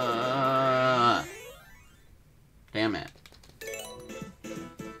 Damn it.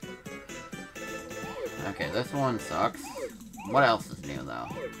 Okay, this one sucks. What else is new, though?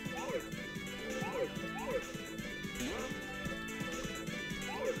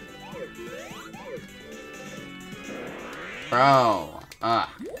 Bro! Ugh.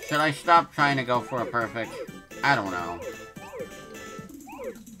 Should I stop trying to go for a perfect? I don't know.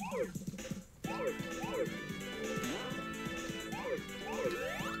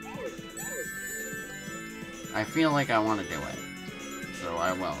 I feel like I want to do it. So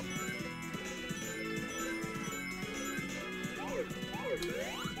I will.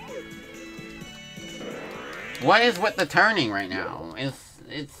 What is with the turning right now?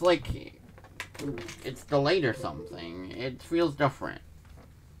 It's like... It's delayed or something. It feels different.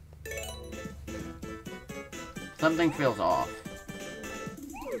 Something feels off.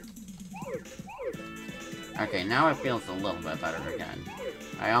 Okay, now it feels a little bit better again.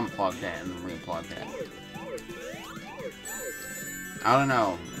 I unplugged it and replugged it. I don't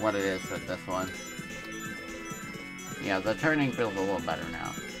know what it is with this one. Yeah, the turning feels a little better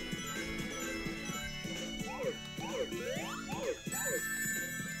now.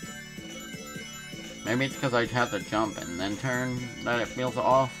 Maybe it's because I have to jump and then turn that it feels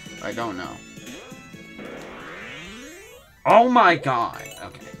off? I don't know. Oh my god!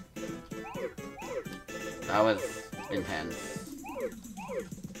 Okay. That was intense.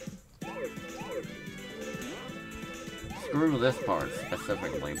 Screw this part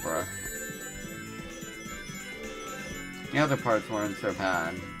specifically, bruh. The other parts weren't so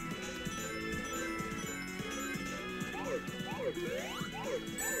bad.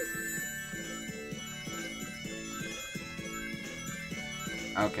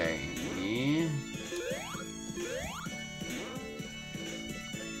 Okay.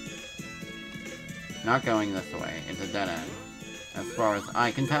 Not going this way. It's a dead end. As far as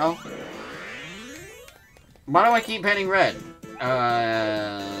I can tell. Why do I keep hitting red?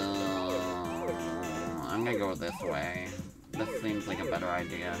 I'm gonna go this way. This seems like a better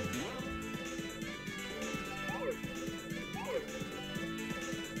idea.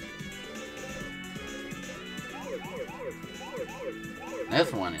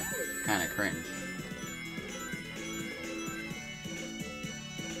 This one is kind of cringe.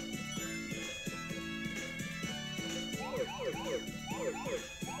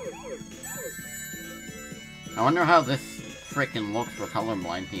 I wonder how this frickin' looks for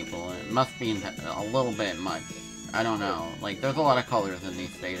colorblind people. It must be a little bit much. I don't know. Like, there's a lot of colors in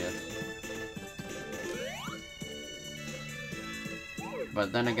these status.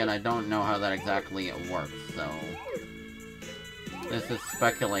 But then again, I don't know how that exactly works, so... This is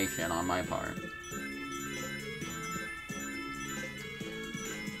speculation on my part.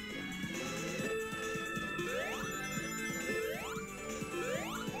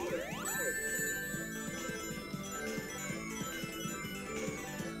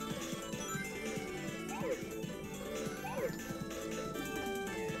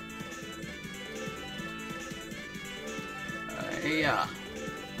 Yeah.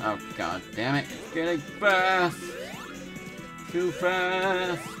 Oh god damn it, it's getting fast! Too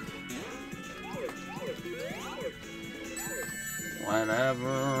fast! Whatever,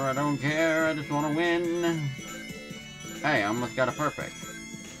 I don't care, I just wanna win! Hey, I almost got a perfect.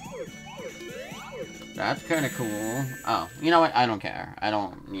 That's kinda cool. Oh, you know what? I don't care. I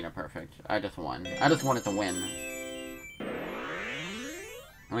don't need a perfect. I just won. I just wanted to win.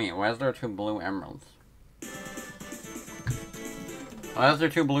 Wait, why is there 2 blue emeralds? Why is there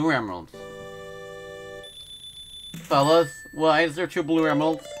 2 blue emeralds? Fellas, why is there 2 blue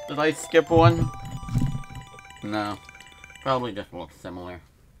emeralds? Did I skip one? No. Probably just looks similar.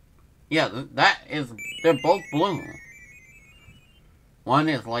 Yeah, they're both blue. One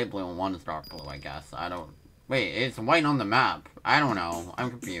is light blue and one is dark blue, I guess. I don't... Wait, it's white on the map. I don't know. I'm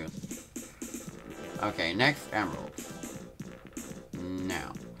confused. Okay, next emerald.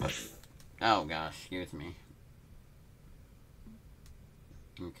 Now. Oh gosh, excuse me.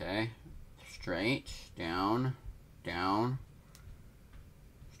 Okay. Straight, down, down.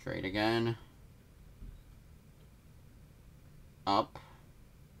 Straight again. Up.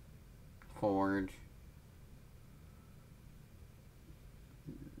 Forward.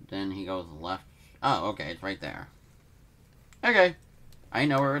 Then he goes left. Oh, okay, it's right there. Okay. I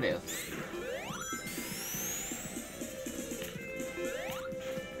know where it is.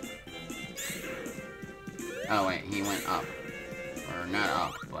 Oh wait, he went up. Or not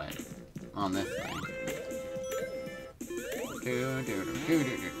up, but on this thing.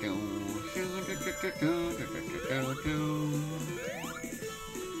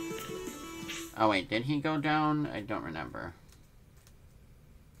 Oh wait, did he go down? I don't remember.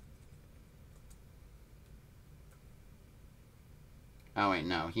 Oh wait,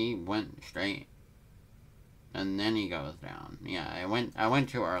 no, he went straight. And then he goes down. Yeah, I went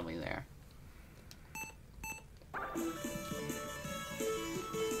too early there.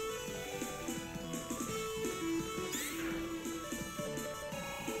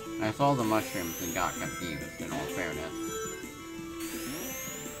 I saw the mushrooms and got confused, in all fairness.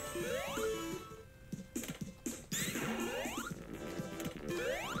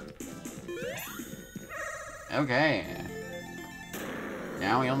 Okay.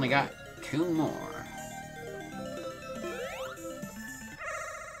 Now we only got 2 more.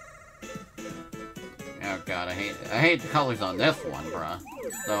 Oh god, I hate the colors on this one, bruh.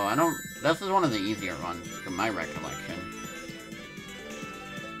 So this is one of the easier ones, from my recollection.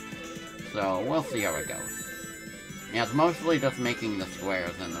 So, we'll see how it goes. Yeah, it's mostly just making the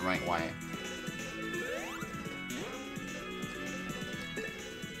squares in the right way.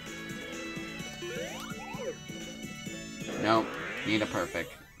 Nope, need a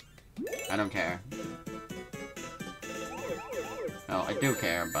perfect. I don't care. Oh, I do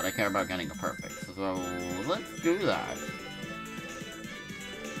care, but I care about getting a perfect. So, let's do that.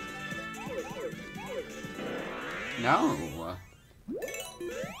 No!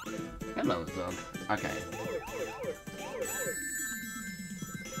 Hello, Zug. Okay.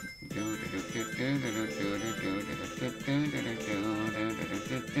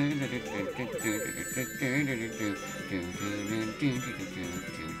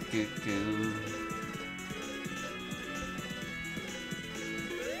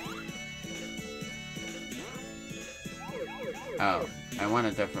 Oh, I went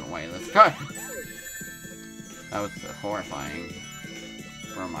a different way this time. That was horrifying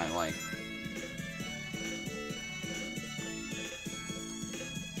for my life.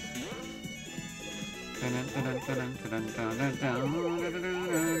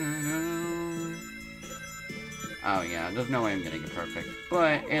 Oh yeah, there's no way I'm getting it perfect,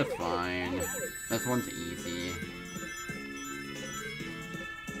 but it's fine. This one's easy.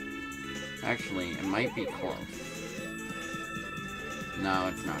 Actually, it might be close. No,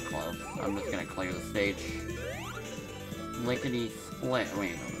 it's not close. I'm just gonna clear the stage. Lickety split.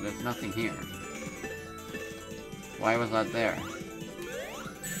 Wait, there's nothing here. Why was that there?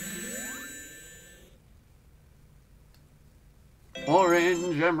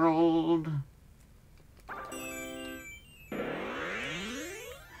 Orange Emerald!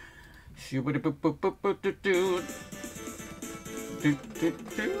 Shoo-ba-da-boop-boop-boop-boop-doo-doo.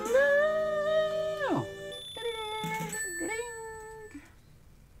 Do-do-do-do.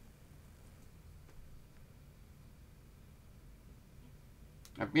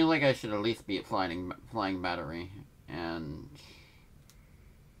 I feel like I should at least be at flying battery, and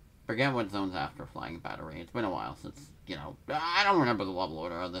forget what zone's after flying battery. It's been a while since, you know, I don't remember the level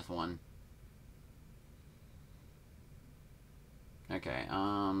order of this one. Okay,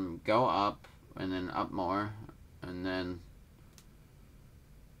 go up, and then up more, and then,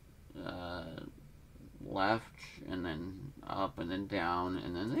 left, and then up, and then down,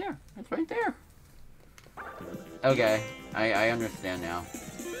 and then there. It's right there. Okay, I understand now.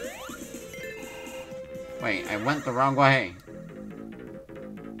 Wait, I went the wrong way.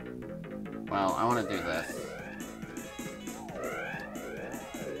 Well, I want to do this.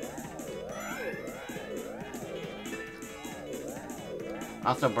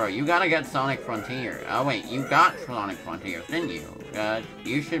 Also, bro, you gotta get Sonic Frontier. Oh, wait, you got Sonic Frontier, didn't you?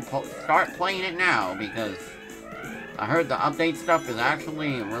 You should start playing it now, because I heard the update stuff is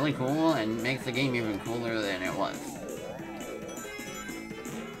actually really cool and makes the game even cooler than it was.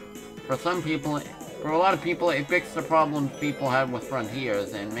 For some people, for a lot of people, it fixed the problems people had with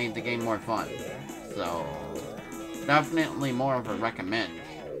Frontiers and made the game more fun. So, definitely more of a recommend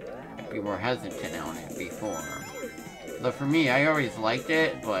if you were hesitant on it before. But for me, I always liked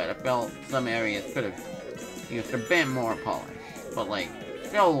it, but I felt some areas could have used a bit more polish. But, like,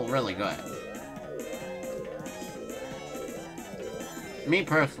 still really good. Me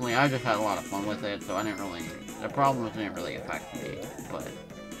personally, I just had a lot of fun with it, so I didn't really... The problems didn't really affect me, but...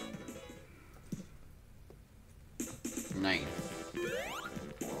 Nice.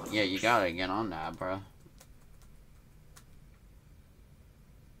 Yeah, you gotta get on that, bro.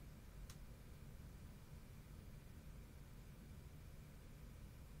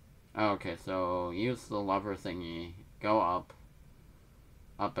 Okay, so use the lever thingy, go up,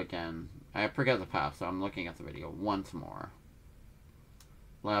 up again. I forget the path, so I'm looking at the video once more.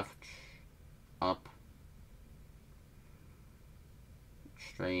 Left, up,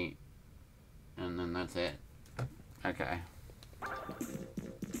 straight, and then that's it. Okay.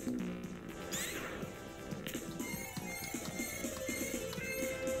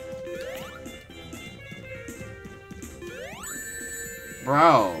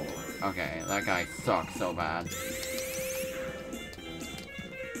 Bro! Okay, that guy sucks so bad.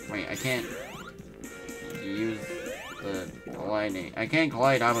 Wait, I can't use the gliding. I can't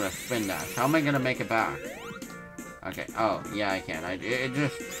glide out of a spin dash. How am I gonna make it back? Okay, oh, yeah, I can. It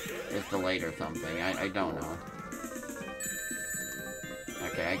just is delayed or something. I don't know.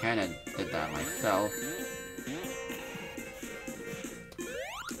 Okay, I kinda did that myself.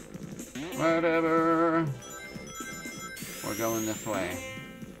 Whatever. We're going this way.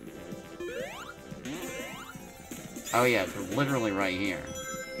 Oh yeah, it's literally right here.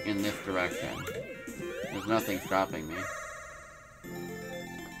 In this direction. There's nothing stopping me.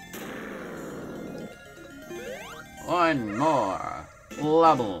 One more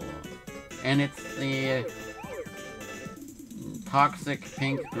level. And it's the toxic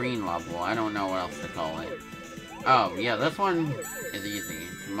pink-green level. I don't know what else to call it. Oh, yeah, this one is easy.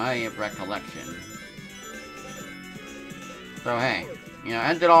 To my recollection. So, hey. You know,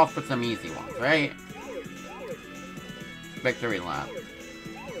 end it off with some easy ones, right? Victory lap.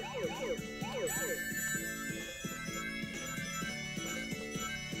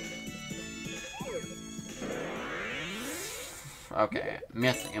 Okay,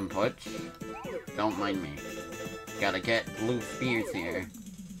 miss input. Don't mind me. Gotta get blue spears here.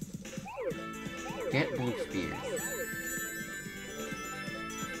 Get blue spears.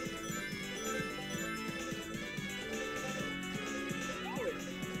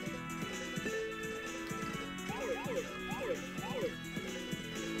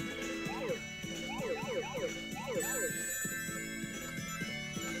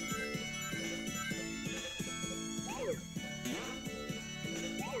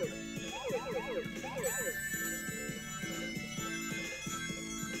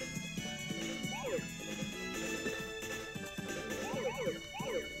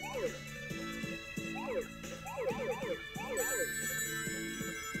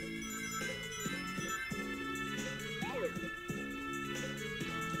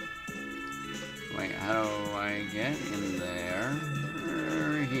 Wait, how do I get in there?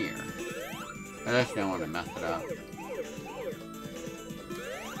 Here. I just don't want to mess it up.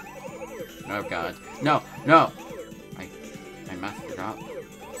 Oh god. No! No! I messed it up.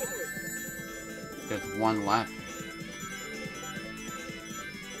 There's one left.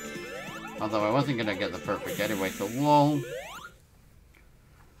 Although I wasn't gonna get the perfect anyway, so lol.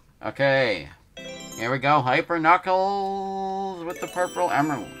 Okay. Here we go. Hyper Knuckles with the purple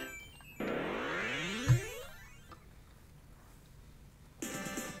emerald.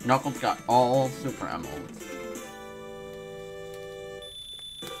 Knuckles got all super emeralds.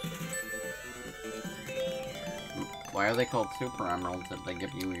 Why are they called super emeralds if they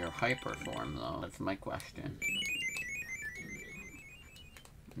give you your hyper form, though? That's my question.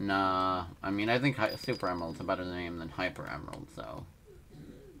 Nah, I mean, I think super emerald's a better name than hyper emerald, so...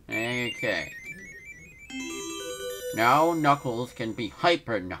 Okay. Now Knuckles can be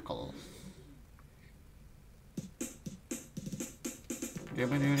hyper Knuckles.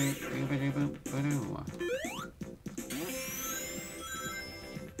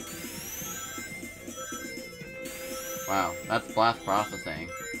 Wow, that's blast processing.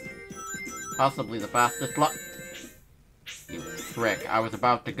 Possibly the fastest You frick, I was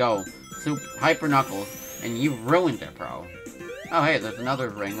about to go Hyper Knuckles, and you ruined it, bro. Oh hey, there's another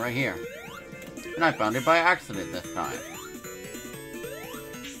ring right here. And I found it by accident this time.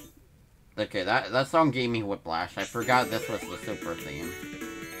 Okay, that song gave me whiplash. I forgot this was the super theme.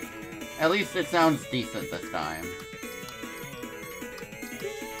 At least it sounds decent this time.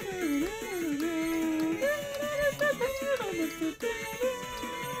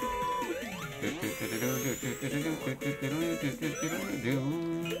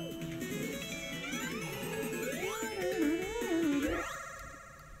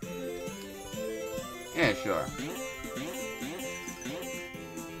 Yeah, sure.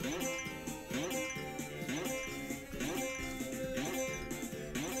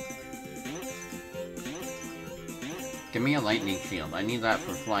 Give me a lightning shield. I need that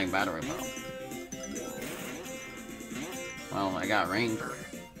for flying battery bow. Well, I got ring.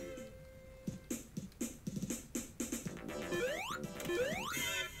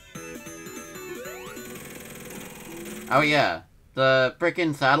 Oh yeah, the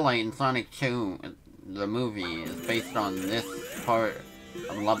frickin' satellite in Sonic 2, the movie, is based on this part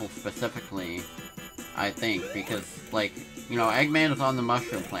of the level specifically, I think, because, like, you know, Eggman is on the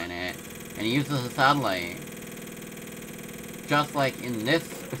Mushroom Planet, and he uses a satellite, just like in this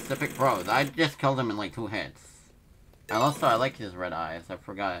specific pose. I just killed him in, like, 2 hits. And also, I like his red eyes. I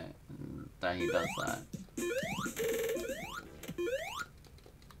forgot that he does that.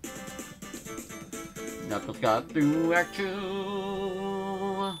 Knuckles got through Act 2.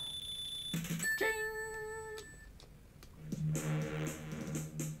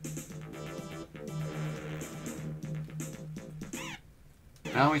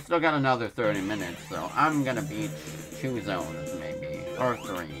 Now we still got another 30 minutes, so I'm gonna beat 2 zones, maybe. Or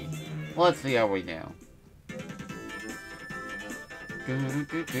 3. Let's see how we do.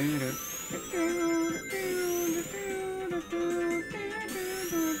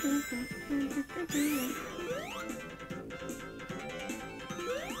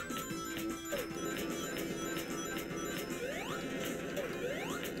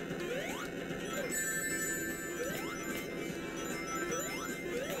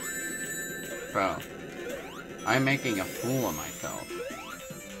 Bro. I'm making a fool of myself.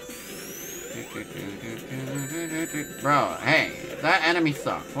 Bro, hey, that enemy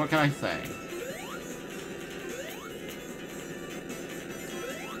sucks. What can I say?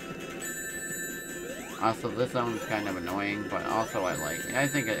 Also, this zone's kind of annoying, but also I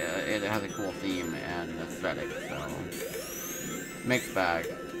think it has a cool theme and aesthetic, so... Mixed bag.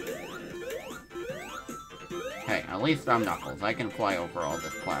 Hey, at least I'm Knuckles. I can fly over all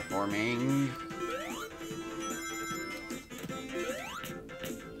this platforming.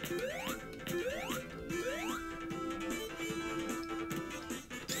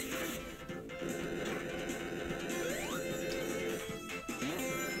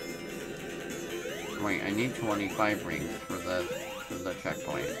 Wait, I need 25 rings for the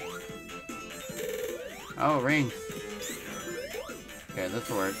checkpoint. Oh, rings. Okay, this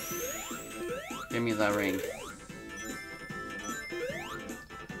works. Give me that ring.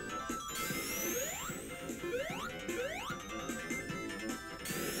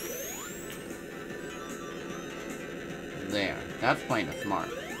 There. That's playing it smart.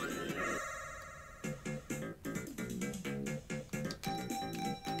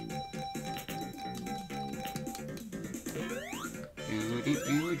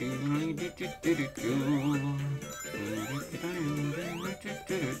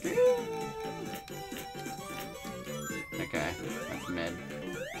 Okay, that's mid.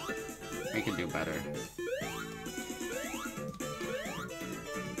 We can do better.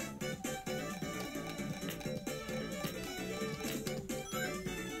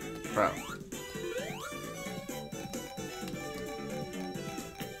 Bro.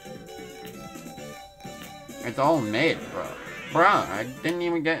 It's all mid, bro. Bro, I didn't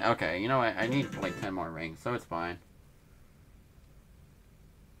even get... Okay, you know what? I need like 10 more rings, so it's fine.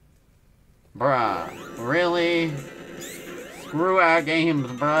 Bruh. Really? Screw our games,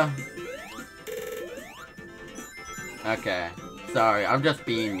 bruh. Okay. Sorry, I'm just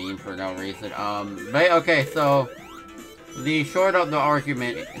being mean for no reason. But okay, so... The short of the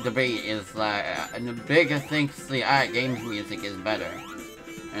argument debate is that the Big thinks the games music is better.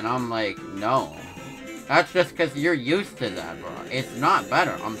 And I'm like, no. That's just because you're used to that, bro. It's not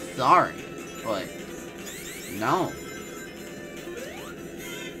better. I'm sorry. But, no.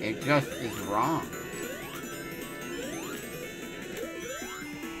 It just is wrong.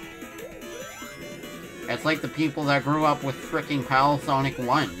 It's like the people that grew up with freaking PAL Sonic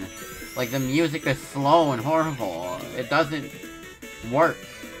 1. Like, the music is slow and horrible. It doesn't work.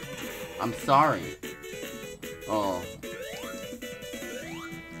 I'm sorry. Oh.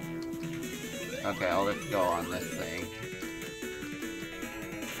 Okay, I'll just go on this thing.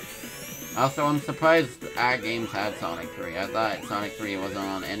 Also, I'm surprised games had Sonic 3. I thought Sonic 3 wasn't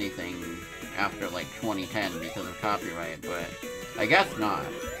on anything after, like, 2010 because of copyright, but I guess not.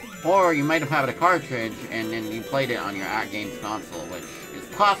 Or you might have had a cartridge, and then you played it on your games console, which is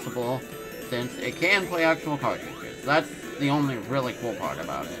possible, since it can play actual cartridges. That's the only really cool part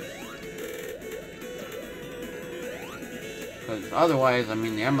about it. Because otherwise, I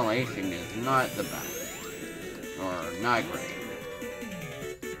mean, the emulation is not the best. Or not great.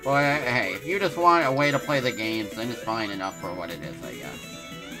 But hey, if you just want a way to play the games, then it's fine enough for what it is, I guess.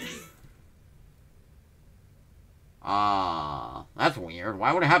 That's weird.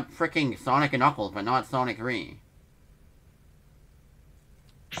 Why would it have freaking Sonic and Knuckles, but not Sonic 3?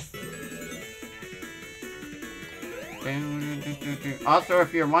 Also,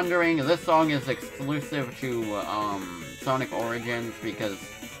 if you're wondering, this song is exclusive to, Sonic Origins, because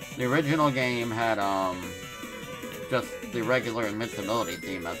the original game had, just the regular Invincibility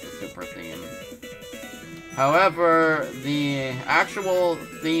theme as the super theme. However, the actual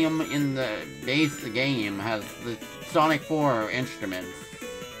theme in the base game has the Sonic 4 instruments,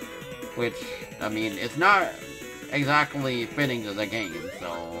 which, I mean, it's not exactly fitting to the game,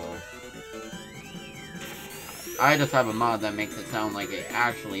 so... I just have a mod that makes it sound like it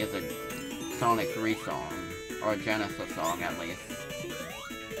actually is a Sonic 3 song, or a Genesis song, at least.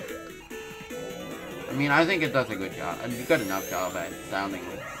 I mean, I think it does a good job, a good enough job at sounding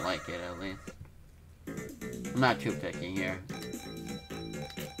like it, at least. I'm not too picky here.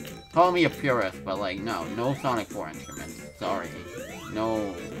 Call me a purist, but like, no Sonic 4 instruments. Sorry.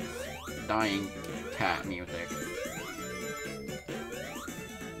 No dying cat music.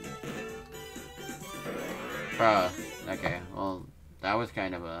 Bruh. Okay, well, that was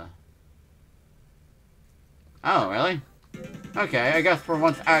kind of a... Oh, really? Okay, I guess for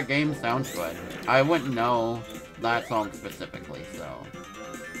once, game sounds good. I wouldn't know that song specifically, so...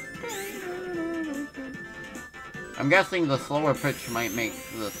 I'm guessing the slower pitch might make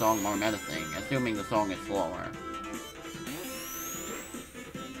the song more menacing, assuming the song is slower.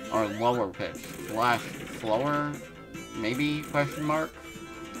 Or lower pitch. Slash slower? Maybe? Question mark?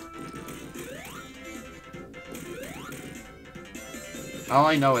 All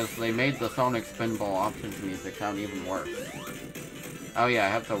I know is they made the Sonic Spinball options music sound even worse. Oh yeah, I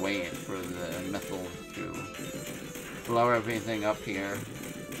have to wait for the missiles to blow everything up here.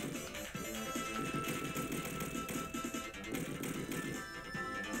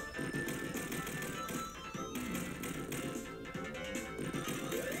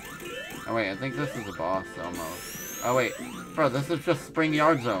 Oh wait, I think this is a boss almost. Oh wait, bro, this is just Spring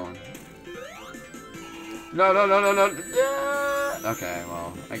Yard Zone. No, no, no, no, no. Okay,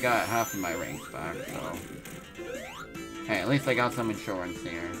 well, I got half of my rings back, so... Hey, at least I got some insurance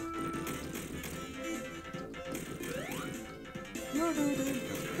here.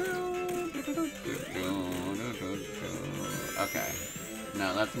 Okay.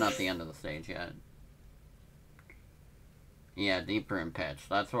 No, that's not the end of the stage yet. Yeah, deeper in pitch.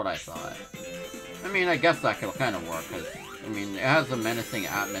 That's what I thought. I mean, I guess that could kind of work, because, I mean, it has a menacing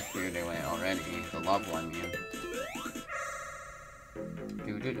atmosphere to it already. The level, I mean.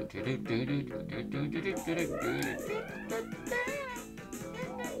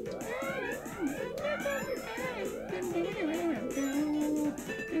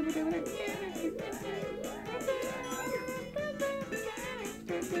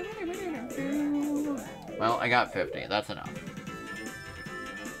 Well, I got 50. That's enough.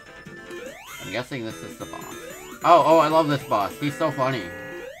 I'm guessing this is the boss. Oh, I love this boss. He's so funny.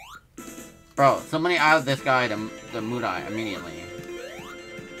 Bro, somebody add this guy to Mudai immediately.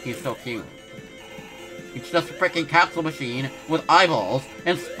 He's so cute. It's just a freaking capsule machine with eyeballs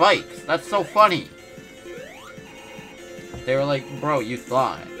and spikes. That's so funny. They were like, bro, you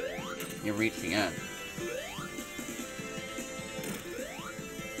thought. You reached the end.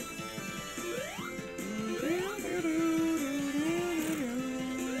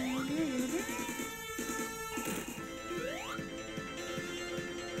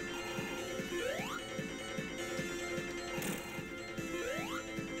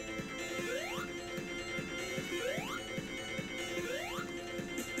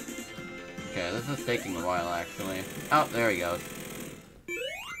 Okay, this is taking a while, actually. Oh, there he goes.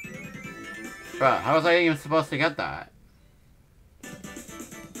 Bro, how was I even supposed to get that?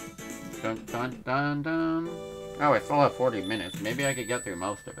 Dun dun dun dun. Oh, I still have 40 minutes. Maybe I could get through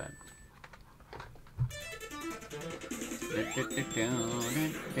most of it.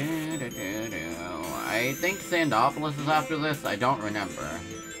 I think Sandopolis is after this. I don't remember.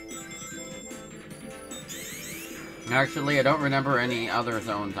 Actually, I don't remember any other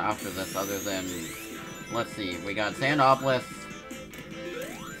zones after this other than... Let's see, we got Sandopolis,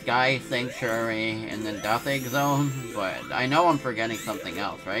 Sky Sanctuary, and then Death Egg Zone, but I know I'm forgetting something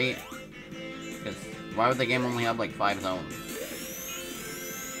else, right? Because why would the game only have like 5 zones?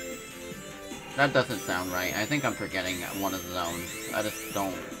 That doesn't sound right. I think I'm forgetting one of the zones. I just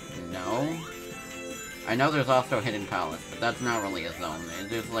don't know. I know there's also Hidden Palace, but that's not really a zone.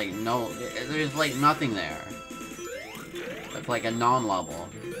 There's like no... There's like nothing there. It's like a non-level.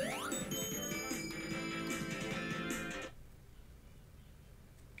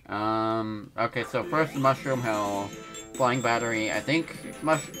 Okay, so first Mushroom Hill, Flying Battery, I think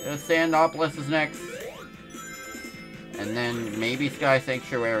Sandopolis is next. And then maybe Sky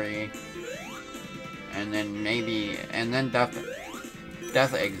Sanctuary. And then maybe, and then Death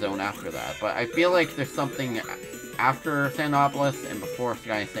Egg Zone after that. But I feel like there's something after Sandopolis and before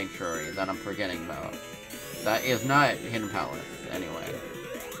Sky Sanctuary that I'm forgetting about. That is not Hidden Palace, anyway.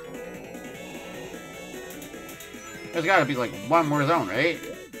 There's gotta be like one more zone, right?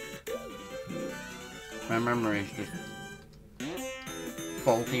 My memory's just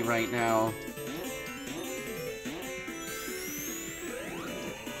faulty right now.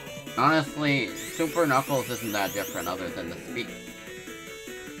 Honestly, Super Knuckles isn't that different other than the speed.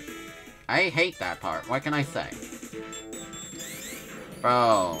 I hate that part, what can I say?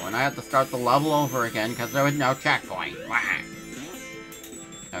 Bro, and I have to start the level over again because there was no checkpoint.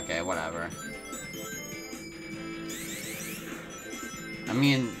 Okay, whatever. I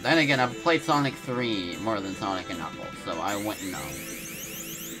mean, then again, I've played Sonic 3 more than Sonic and Knuckles, so I wouldn't know.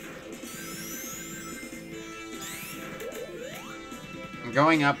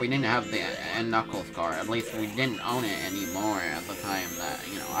 Growing up, we didn't have the Knuckles car. At least we didn't own it anymore at the time that,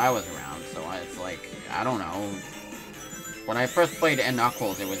 you know, I was around. So it's like, I don't know. When I first played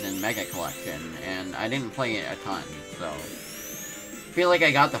Knuckles, it was in Mega Collection, and I didn't play it a ton, so... I feel like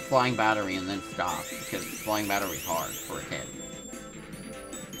I got the Flying Battery and then stopped, because Flying Battery's hard for a kid.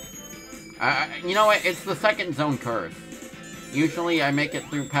 You know what? It's the second zone curse. Usually I make it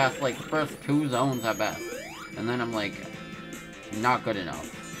through past, like, the first 2 zones at best. And then I'm like, not good enough.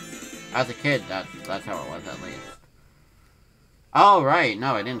 As a kid, that's how it was, at least. Oh, right.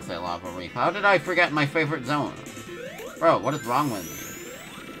 No, I didn't say Lava Reef. How did I forget my favorite zone? Bro, what is wrong with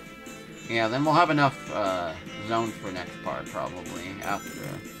me? Yeah, then we'll have enough, zones for next part, probably, after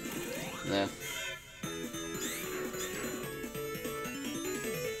this.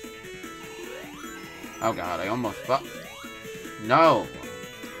 Oh god, I almost fell. No!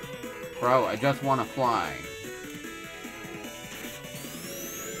 Bro, I just want to fly.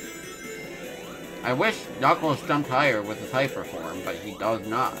 I wish Knuckles jumped higher with his hyper form, but he does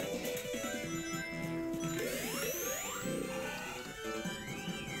not.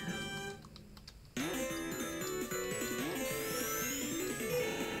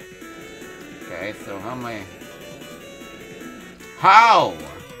 Okay, so how am I... How?!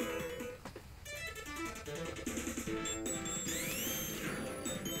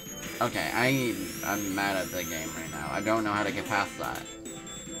 Okay, I'm mad at the game right now. I don't know how to get past that.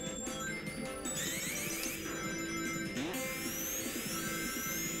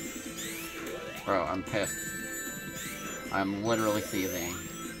 Bro, I'm pissed. I'm literally seething.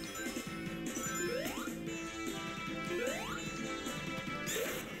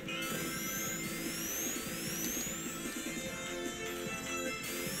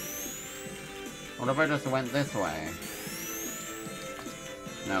 What if I just went this way?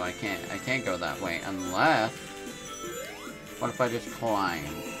 No, I can't. I can't go that way unless... What if I just climb?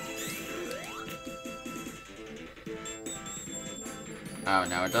 Oh,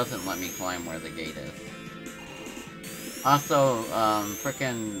 no, it doesn't let me climb where the gate is. Also,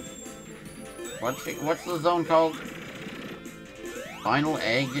 frickin'... What's the zone called? Final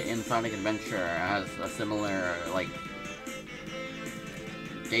Egg in Sonic Adventure has a similar, like...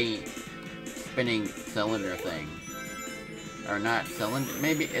 gate spinning cylinder thing. Or not cylinder,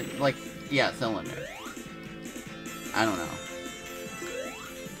 maybe it's like, yeah, cylinder. I don't know.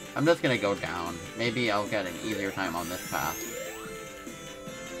 I'm just gonna go down. Maybe I'll get an easier time on this path.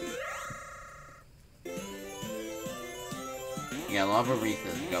 Yeah, Lava Reef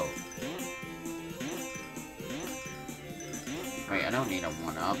is go. Wait, I don't need a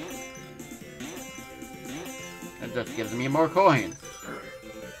 1-up. It just gives me more coins.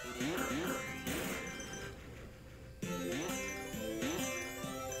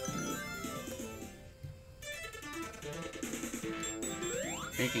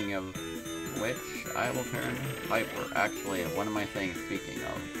 Speaking of which, I will turn Piper. Actually, what am I saying speaking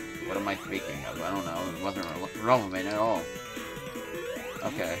of? What am I speaking of? I don't know. It wasn't relevant at all.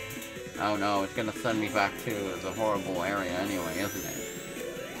 Okay. Oh no, it's gonna send me back to the horrible area anyway, isn't it?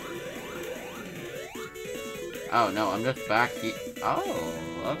 Oh no, I'm just back here. Oh,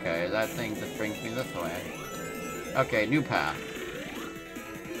 okay. That thing just brings me this way. Okay, new path.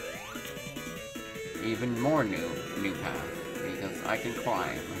 Even more new path. Because I can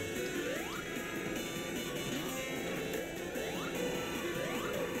climb.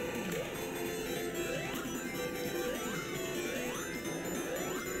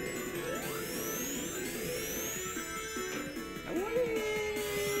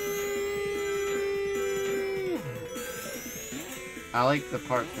 I like the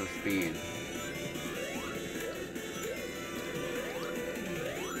parts of speed.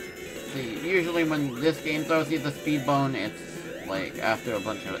 See, usually when this game throws you the speed bone, it's like after a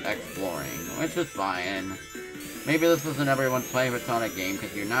bunch of exploring, which is fine. Maybe this isn't everyone's favorite Sonic game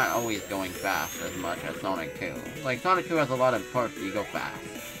because you're not always going fast as much as Sonic 2. Like, Sonic 2 has a lot of parts where you go fast.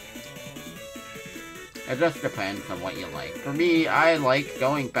 It just depends on what you like. For me, I like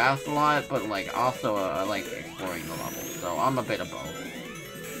going fast a lot, but like also I like exploring the levels, so I'm a bit of both.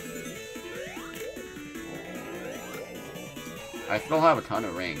 I still have a ton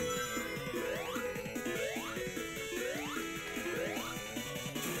of rings.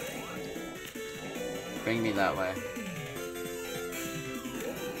 Bring me that way.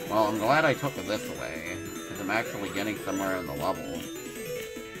 Well, I'm glad I took this way, because I'm actually getting somewhere in the level.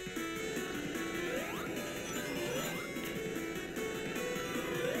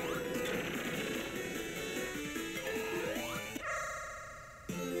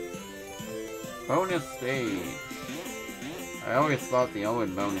 Bonus stage. I always thought the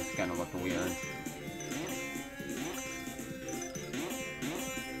Owen bonus kind of looked weird.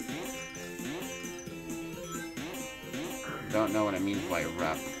 Don't know what it means by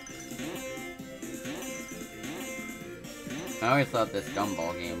rep. I always thought this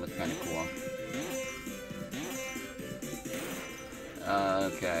gumball game was kind of cool.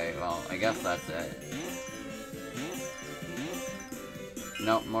 Okay, well, I guess that's it.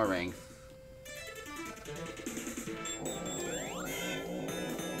 Nope, more rings.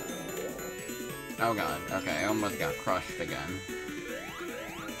 Oh god, okay, I almost got crushed again.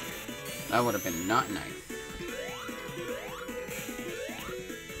 That would have been not nice.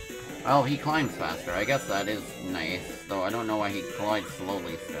 Oh, he climbs faster. I guess that is nice, though I don't know why he glides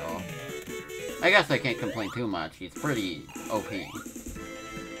slowly still. I guess I can't complain too much. He's pretty OP.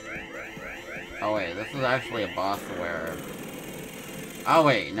 Oh wait, this is actually a boss where... Oh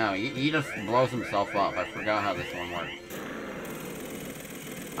wait, no, he just blows himself up. I forgot how this one works.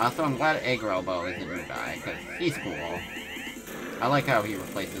 Also, I'm glad Egg Robo is a new guy, because he's cool. I like how he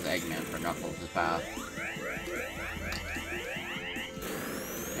replaces Eggman for Knuckles' path.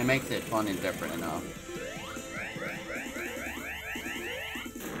 It makes it fun and different enough.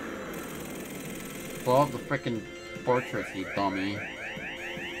 Blow up the frickin' fortress, you dummy.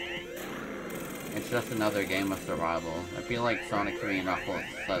 It's just another game of survival. I feel like Sonic 3 and Knuckles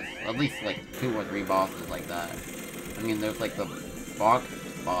has at least like 2 or 3 bosses like that. I mean, there's like the box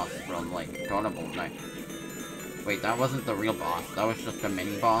boss from like Carnival Night. Wait, that wasn't the real boss. That was just a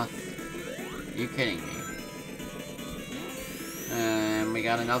mini boss? Are you kidding me? And we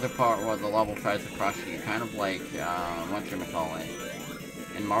got another part where the level tries to crush you, kind of like, whatchamacallit,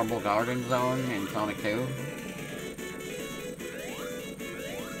 in Marble Garden Zone in Sonic 2.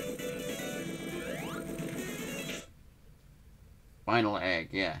 Final Egg,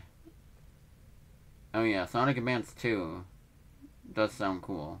 yeah. Oh yeah, Sonic Advance 2 does sound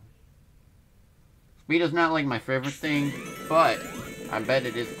cool. Speed is not like my favorite thing, but I bet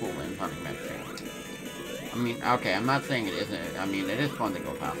it is cool in Sonic Advance 2. I mean, okay, I'm not saying it isn't. I mean, it is fun to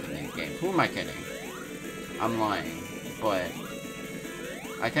go fast in these games. Who am I kidding? I'm lying, but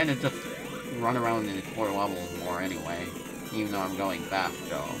I tend to just run around and explore levels more anyway, even though I'm going fast,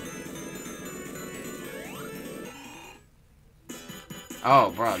 so.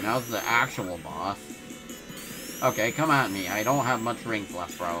 Oh, bro, now's the actual boss. Okay, come at me. I don't have much rings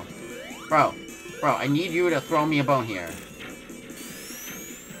left, bro. Bro, I need you to throw me a bone here.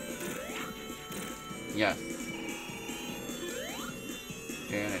 Yes.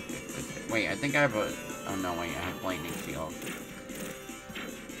 Wait, I think I have a... Oh, no, wait, I have lightning shield.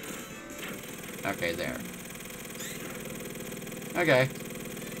 Okay, there. Okay.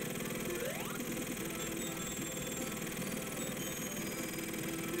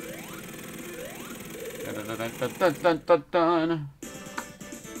 Dun.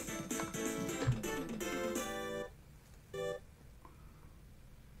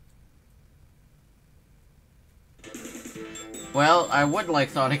 Well, I would like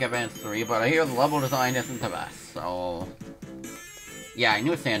Sonic Advance 3, but I hear the level design isn't the best, so... Yeah, I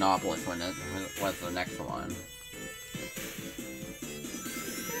knew Sandopolis when it was the next one.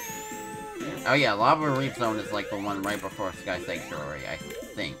 Oh yeah, Lava Reef Zone is like the one right before Sky Sanctuary, I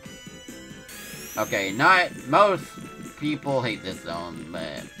think. Okay, not... Most people hate this zone,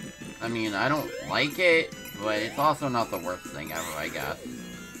 but... I mean, I don't like it, but it's also not the worst thing ever, I guess.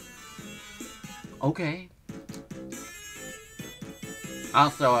 Okay.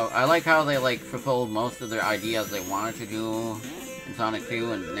 Also, I like how they, like, fulfilled most of their ideas they wanted to do in Sonic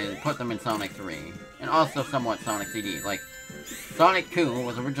 2, and they put them in Sonic 3. And also somewhat Sonic CD. Like, Sonic 2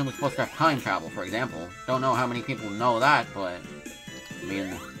 was originally supposed to have time travel, for example. Don't know how many people know that, but... I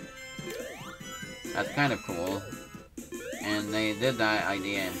mean... That's kind of cool. And they did that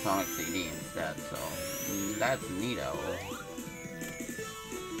idea in Sonic CD instead, so... That's neato.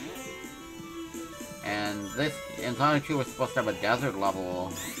 And this, in Sonic 2 was supposed to have a desert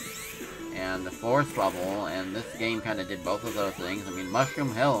level and a forest level, and this game kind of did both of those things. I mean,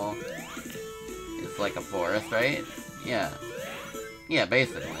 Mushroom Hill is like a forest, right? Yeah. Yeah,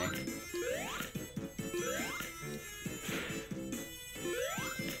 basically.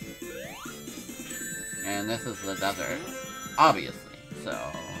 And this is the desert, obviously, so...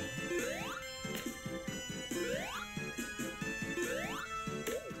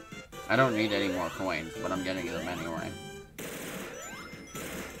 I don't need any more coins, but I'm getting them anyway.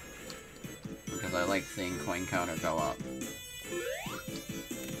 Because I like seeing coin counter go up.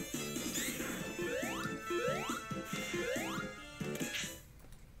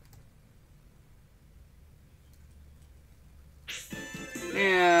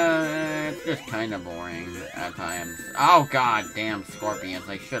 Yeah, it's just kind of boring at times. Oh god damn scorpions,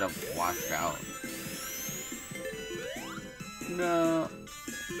 I should have washed out. No.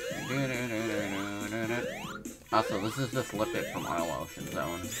 Also, this is just lifted from Oil Ocean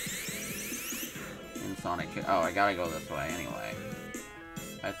Zone. In Sonic 2. Oh, I gotta go this way anyway.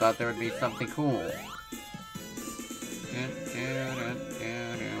 I thought there would be something cool.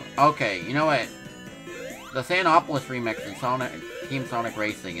 Okay, you know what? The Sandopolis remix in Sonic Team Sonic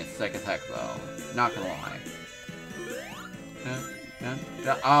Racing is sick as heck, though. Not gonna lie.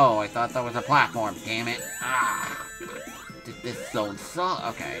 Oh, I thought that was a platform, damn it. Ah. This zone sucks.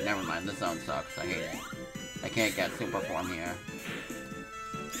 Okay, never mind. This zone sucks. I hate it. I can't get super form here.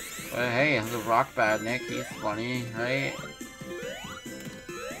 But hey, the Rock Badnik, he's funny, right?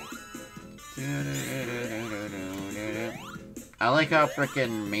 I like how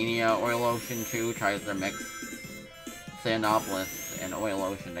frickin' Mania Oil Ocean 2 tries to mix Sandopolis and Oil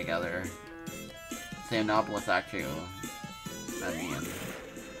Ocean together. Sandopolis Act 2. I mean...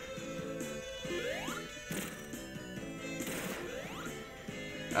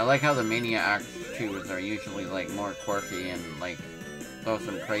 I like how the Mania Act 2s are usually, like, more quirky and, like, throw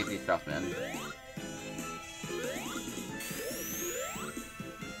some crazy stuff in.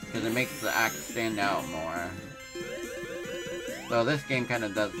 Because it makes the act stand out more. So this game kind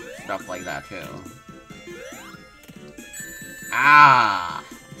of does stuff like that, too. Ah!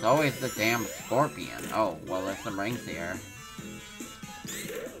 It's always the damn scorpion. Oh, well, there's some rings here.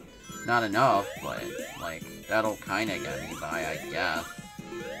 Not enough, but, like, that'll kind of get me by, I guess.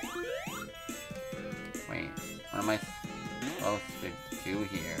 Wait, what am I supposed to do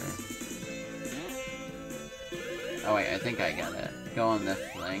here? Oh wait, I think I get it. Go on this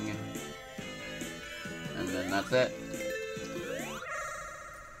thing. And then that's it.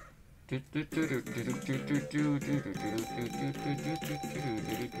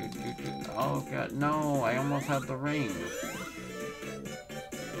 Oh god, no, I almost had the rings.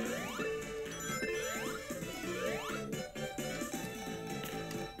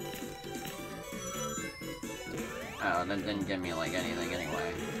 Oh, that didn't give me, like, anything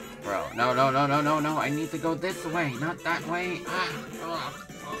anyway. Bro, no, no, no, no, no, no, I need to go this way, not that way. Ah, oh,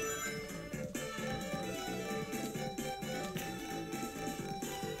 oh.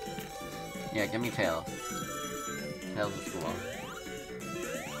 Yeah, give me Tails. Tails is cool.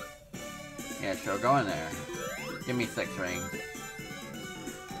 Yeah, sure, go in there. Give me 6 rings.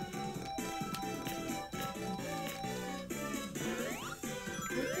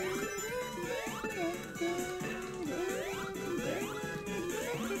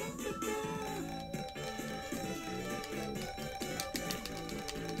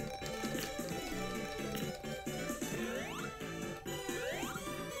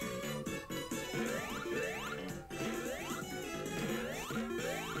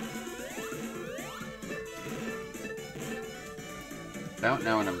 Don't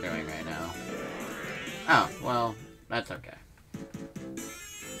know what I'm doing right now. Oh, well, that's okay.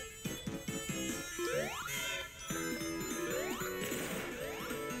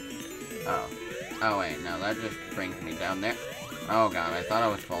 Oh. Oh wait, no, that just brings me down there. Oh god, I thought I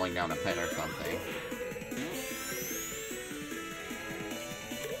was falling down a pit or something.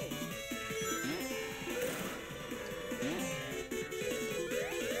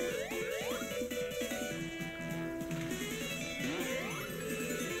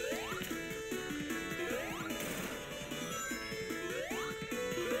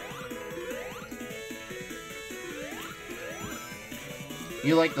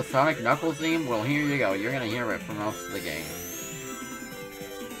 You like the Sonic Knuckles theme? Well, here you go. You're gonna hear it for most of the game.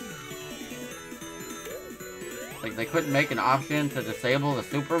 Like, they couldn't make an option to disable the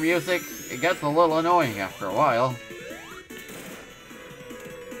super music? It gets a little annoying after a while.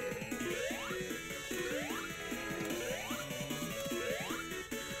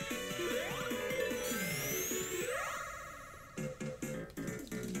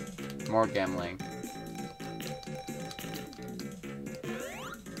 More gambling.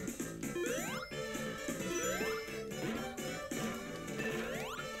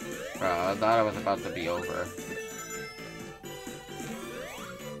 Bro, I thought it was about to be over.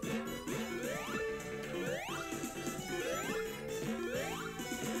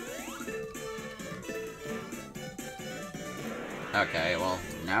 Okay, well,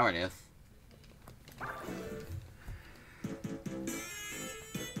 now it is.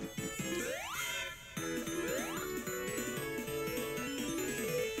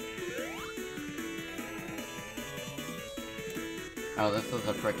 Oh, this is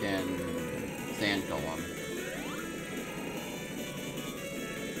a frickin' sand golem.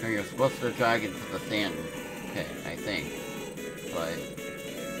 So you're supposed to drag it to the sand pit, I think. But...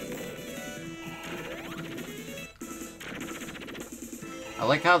 I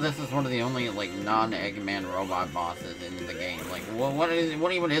like how this is one of the only, like, non-Eggman robot bosses in the game. Like, what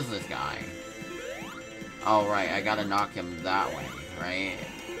even is this guy? Oh, right, I gotta knock him that way, right?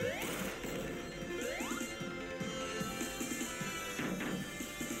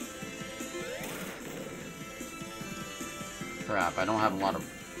 Crap, I don't have a lot of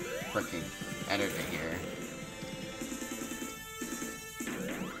freaking energy here.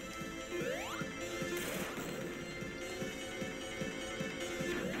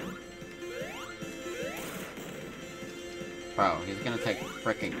 Bro, he's gonna take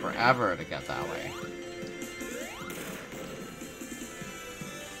freaking forever to get that way.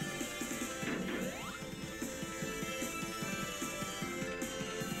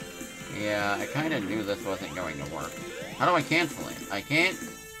 Yeah, I kinda knew this wasn't going to work. How do I cancel it? I can't...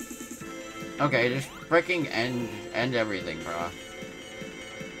 Okay, just freaking end everything, bro.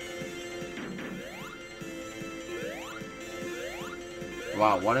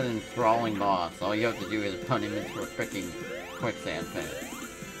 Wow, what an enthralling boss. All you have to do is put him into a freaking quicksand pit.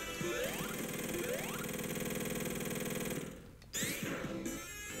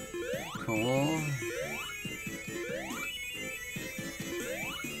 Cool.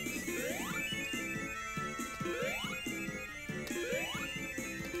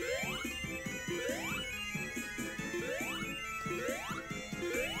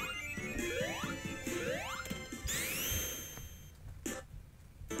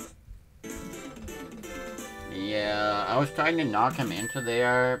 Yeah, I was trying to knock him into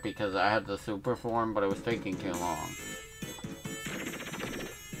there because I had the super form, but it was taking too long.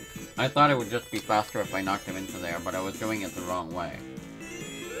 I thought it would just be faster if I knocked him into there, but I was doing it the wrong way.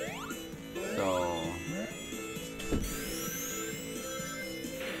 So...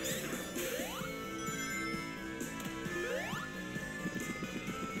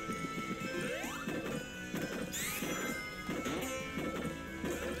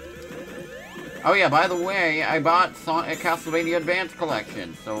 Oh yeah, by the way, I bought a Castlevania Advance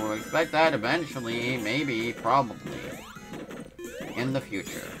Collection, so expect that eventually, maybe, probably, in the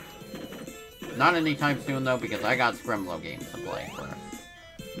future. Not anytime soon though, because I got Scrimlow games to play first.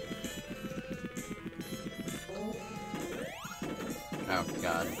 Oh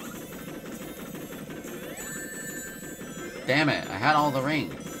god. Damn it, I had all the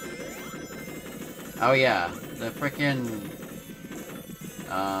rings. Oh yeah, the frickin'...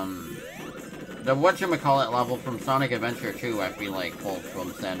 the whatchamacallit level from Sonic Adventure 2 I feel like pulled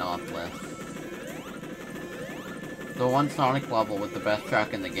from Send-Off list. The one Sonic level with the best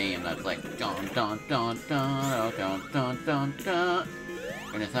track in the game that's like dun dun dun dun oh, dun dun dun dun,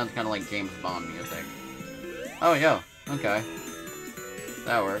 and it sounds kind of like James Bond music. Oh yo, okay,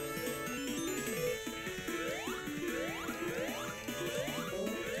 that works.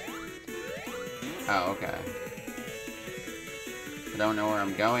 Oh okay. I don't know where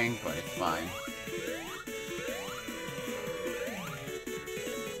I'm going, but it's fine.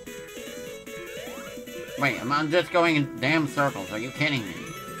 Wait, I'm just going in damn circles. Are you kidding me?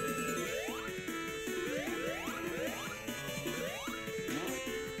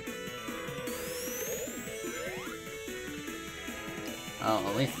 Oh,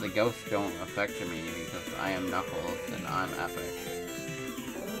 at least the ghosts don't affect me because I am Knuckles and I'm epic.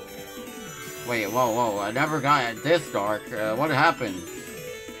 Wait, whoa, whoa, I never got this dark. What happened?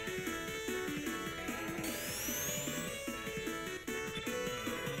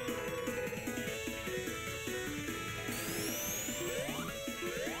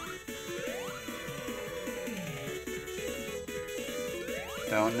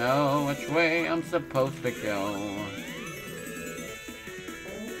 Don't know which way I'm supposed to go.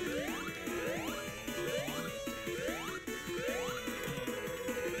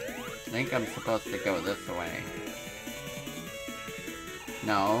 I think I'm supposed to go this way.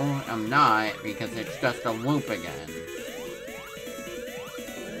 No, I'm not, because it's just a loop again.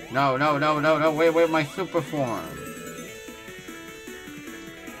 No, no, no, no, no, wait, my super form.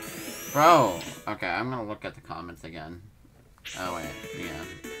 Bro. Okay, I'm gonna look at the comments again. Oh wait, yeah,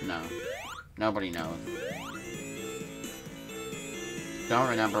 no. Nobody knows. Don't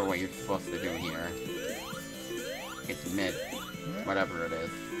remember what you're supposed to do here. It's mid. Whatever it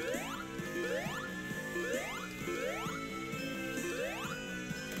is.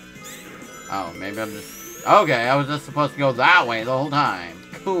 Oh, maybe I'm just... Okay, I was just supposed to go that way the whole time.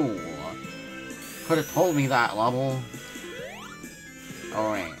 Cool. Could have told me that level.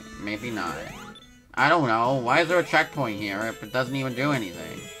 Oh wait, maybe not. I don't know. Why is there a checkpoint here if it doesn't even do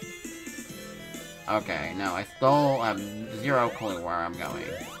anything? Okay, no, I still have zero clue where I'm going.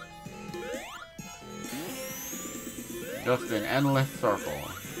 Just an endless circle.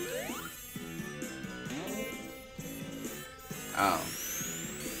 Oh.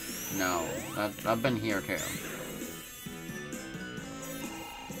 No, I've been here too.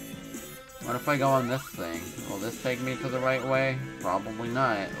 What if I go on this thing? Will this take me to the right way? Probably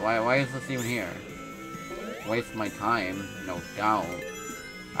not. Why is this even here? Waste my time, no doubt.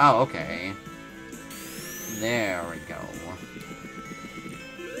 Oh, okay. There we go.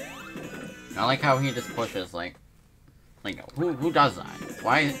 I like how he just pushes, like who does that?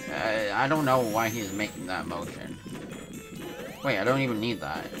 Why, I don't know why he's making that motion. Wait, I don't even need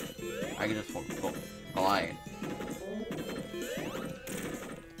that. I can just glide.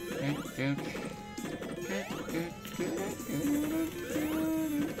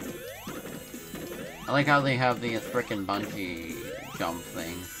 I like how they have these frickin' bungee jump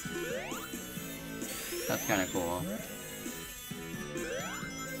things. That's kinda cool.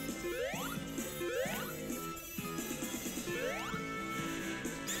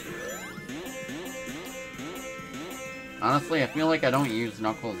 Honestly, I feel like I don't use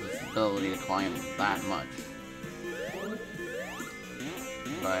Knuckles' ability to climb that much.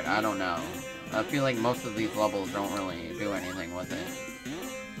 But I don't know. I feel like most of these levels don't really do anything with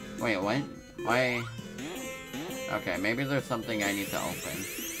it. Wait, what? Why? Okay, maybe there's something I need to open.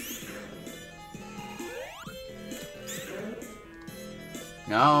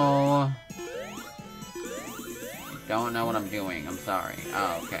 No! Don't know what I'm doing, I'm sorry.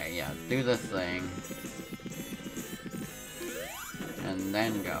 Oh, okay, yeah. Do this thing. And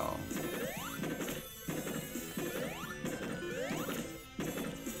then go.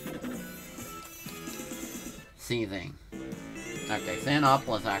 Seething. Okay,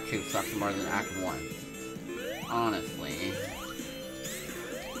 Sandopoulos Act 2 sucks more than Act 1. Honestly.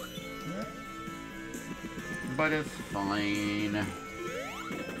 But it's fine.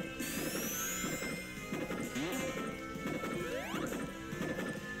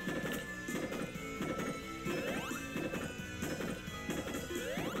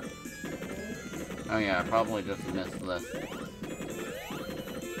 Oh yeah, I probably just missed this.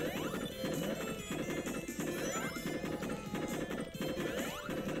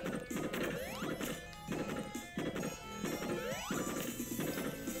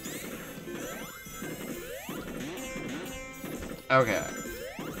 Okay.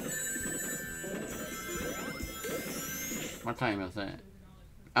 What time is it?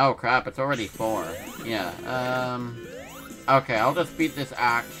 Oh crap, it's already 4. Yeah, okay, I'll just beat this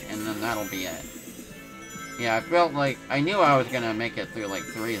act, and then that'll be it. Yeah, I felt like... I knew I was gonna make it through, like,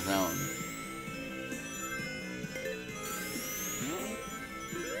 3 zones.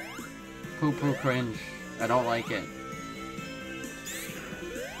 Poo-poo cringe. I don't like it.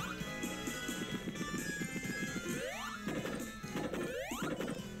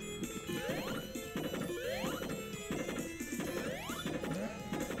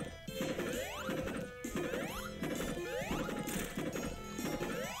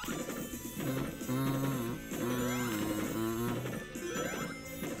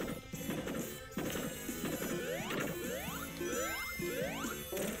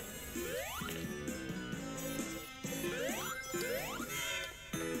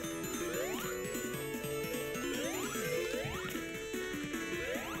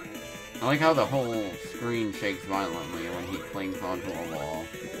 I like how the whole screen shakes violently when he clings onto a wall.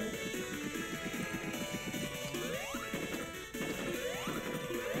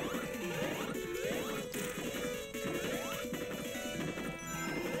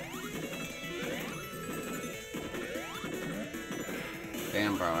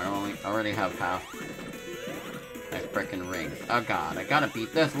 Damn, bro, I already have half my frickin' rings. Oh god, I gotta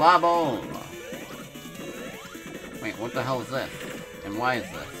beat this level! Wait, what the hell is this? And why is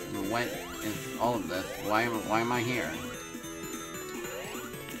this? And what is all of this? Why am I here?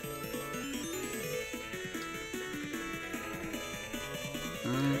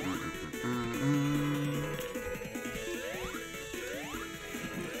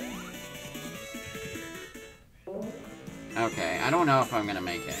 Okay, I don't know if I'm gonna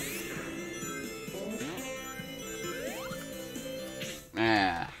make it.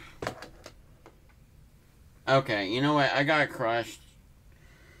 Ah. Okay, you know what? I got crushed.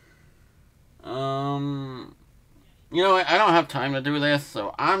 You know what? I don't have time to do this,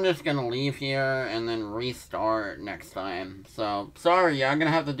 so I'm just gonna leave here and then restart next time. So, sorry, I'm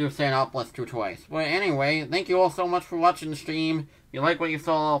gonna have to do Sandopoulos 2 twice. But anyway, thank you all so much for watching the stream. If you like what you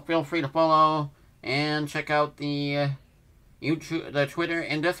saw, feel free to follow and check out the YouTube, the Twitter,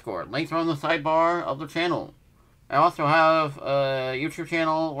 and Discord. Links are on the sidebar of the channel. I also have a YouTube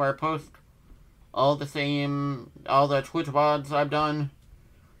channel where I post all the Twitch VODs I've done.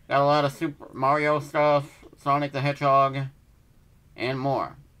 Got a lot of Super Mario stuff, Sonic the Hedgehog, and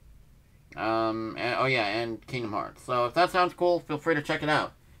more. Oh yeah, and Kingdom Hearts. So if that sounds cool, feel free to check it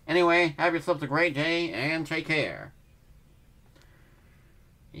out. Anyway, have yourselves a great day, and take care.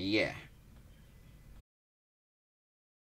 Yeah.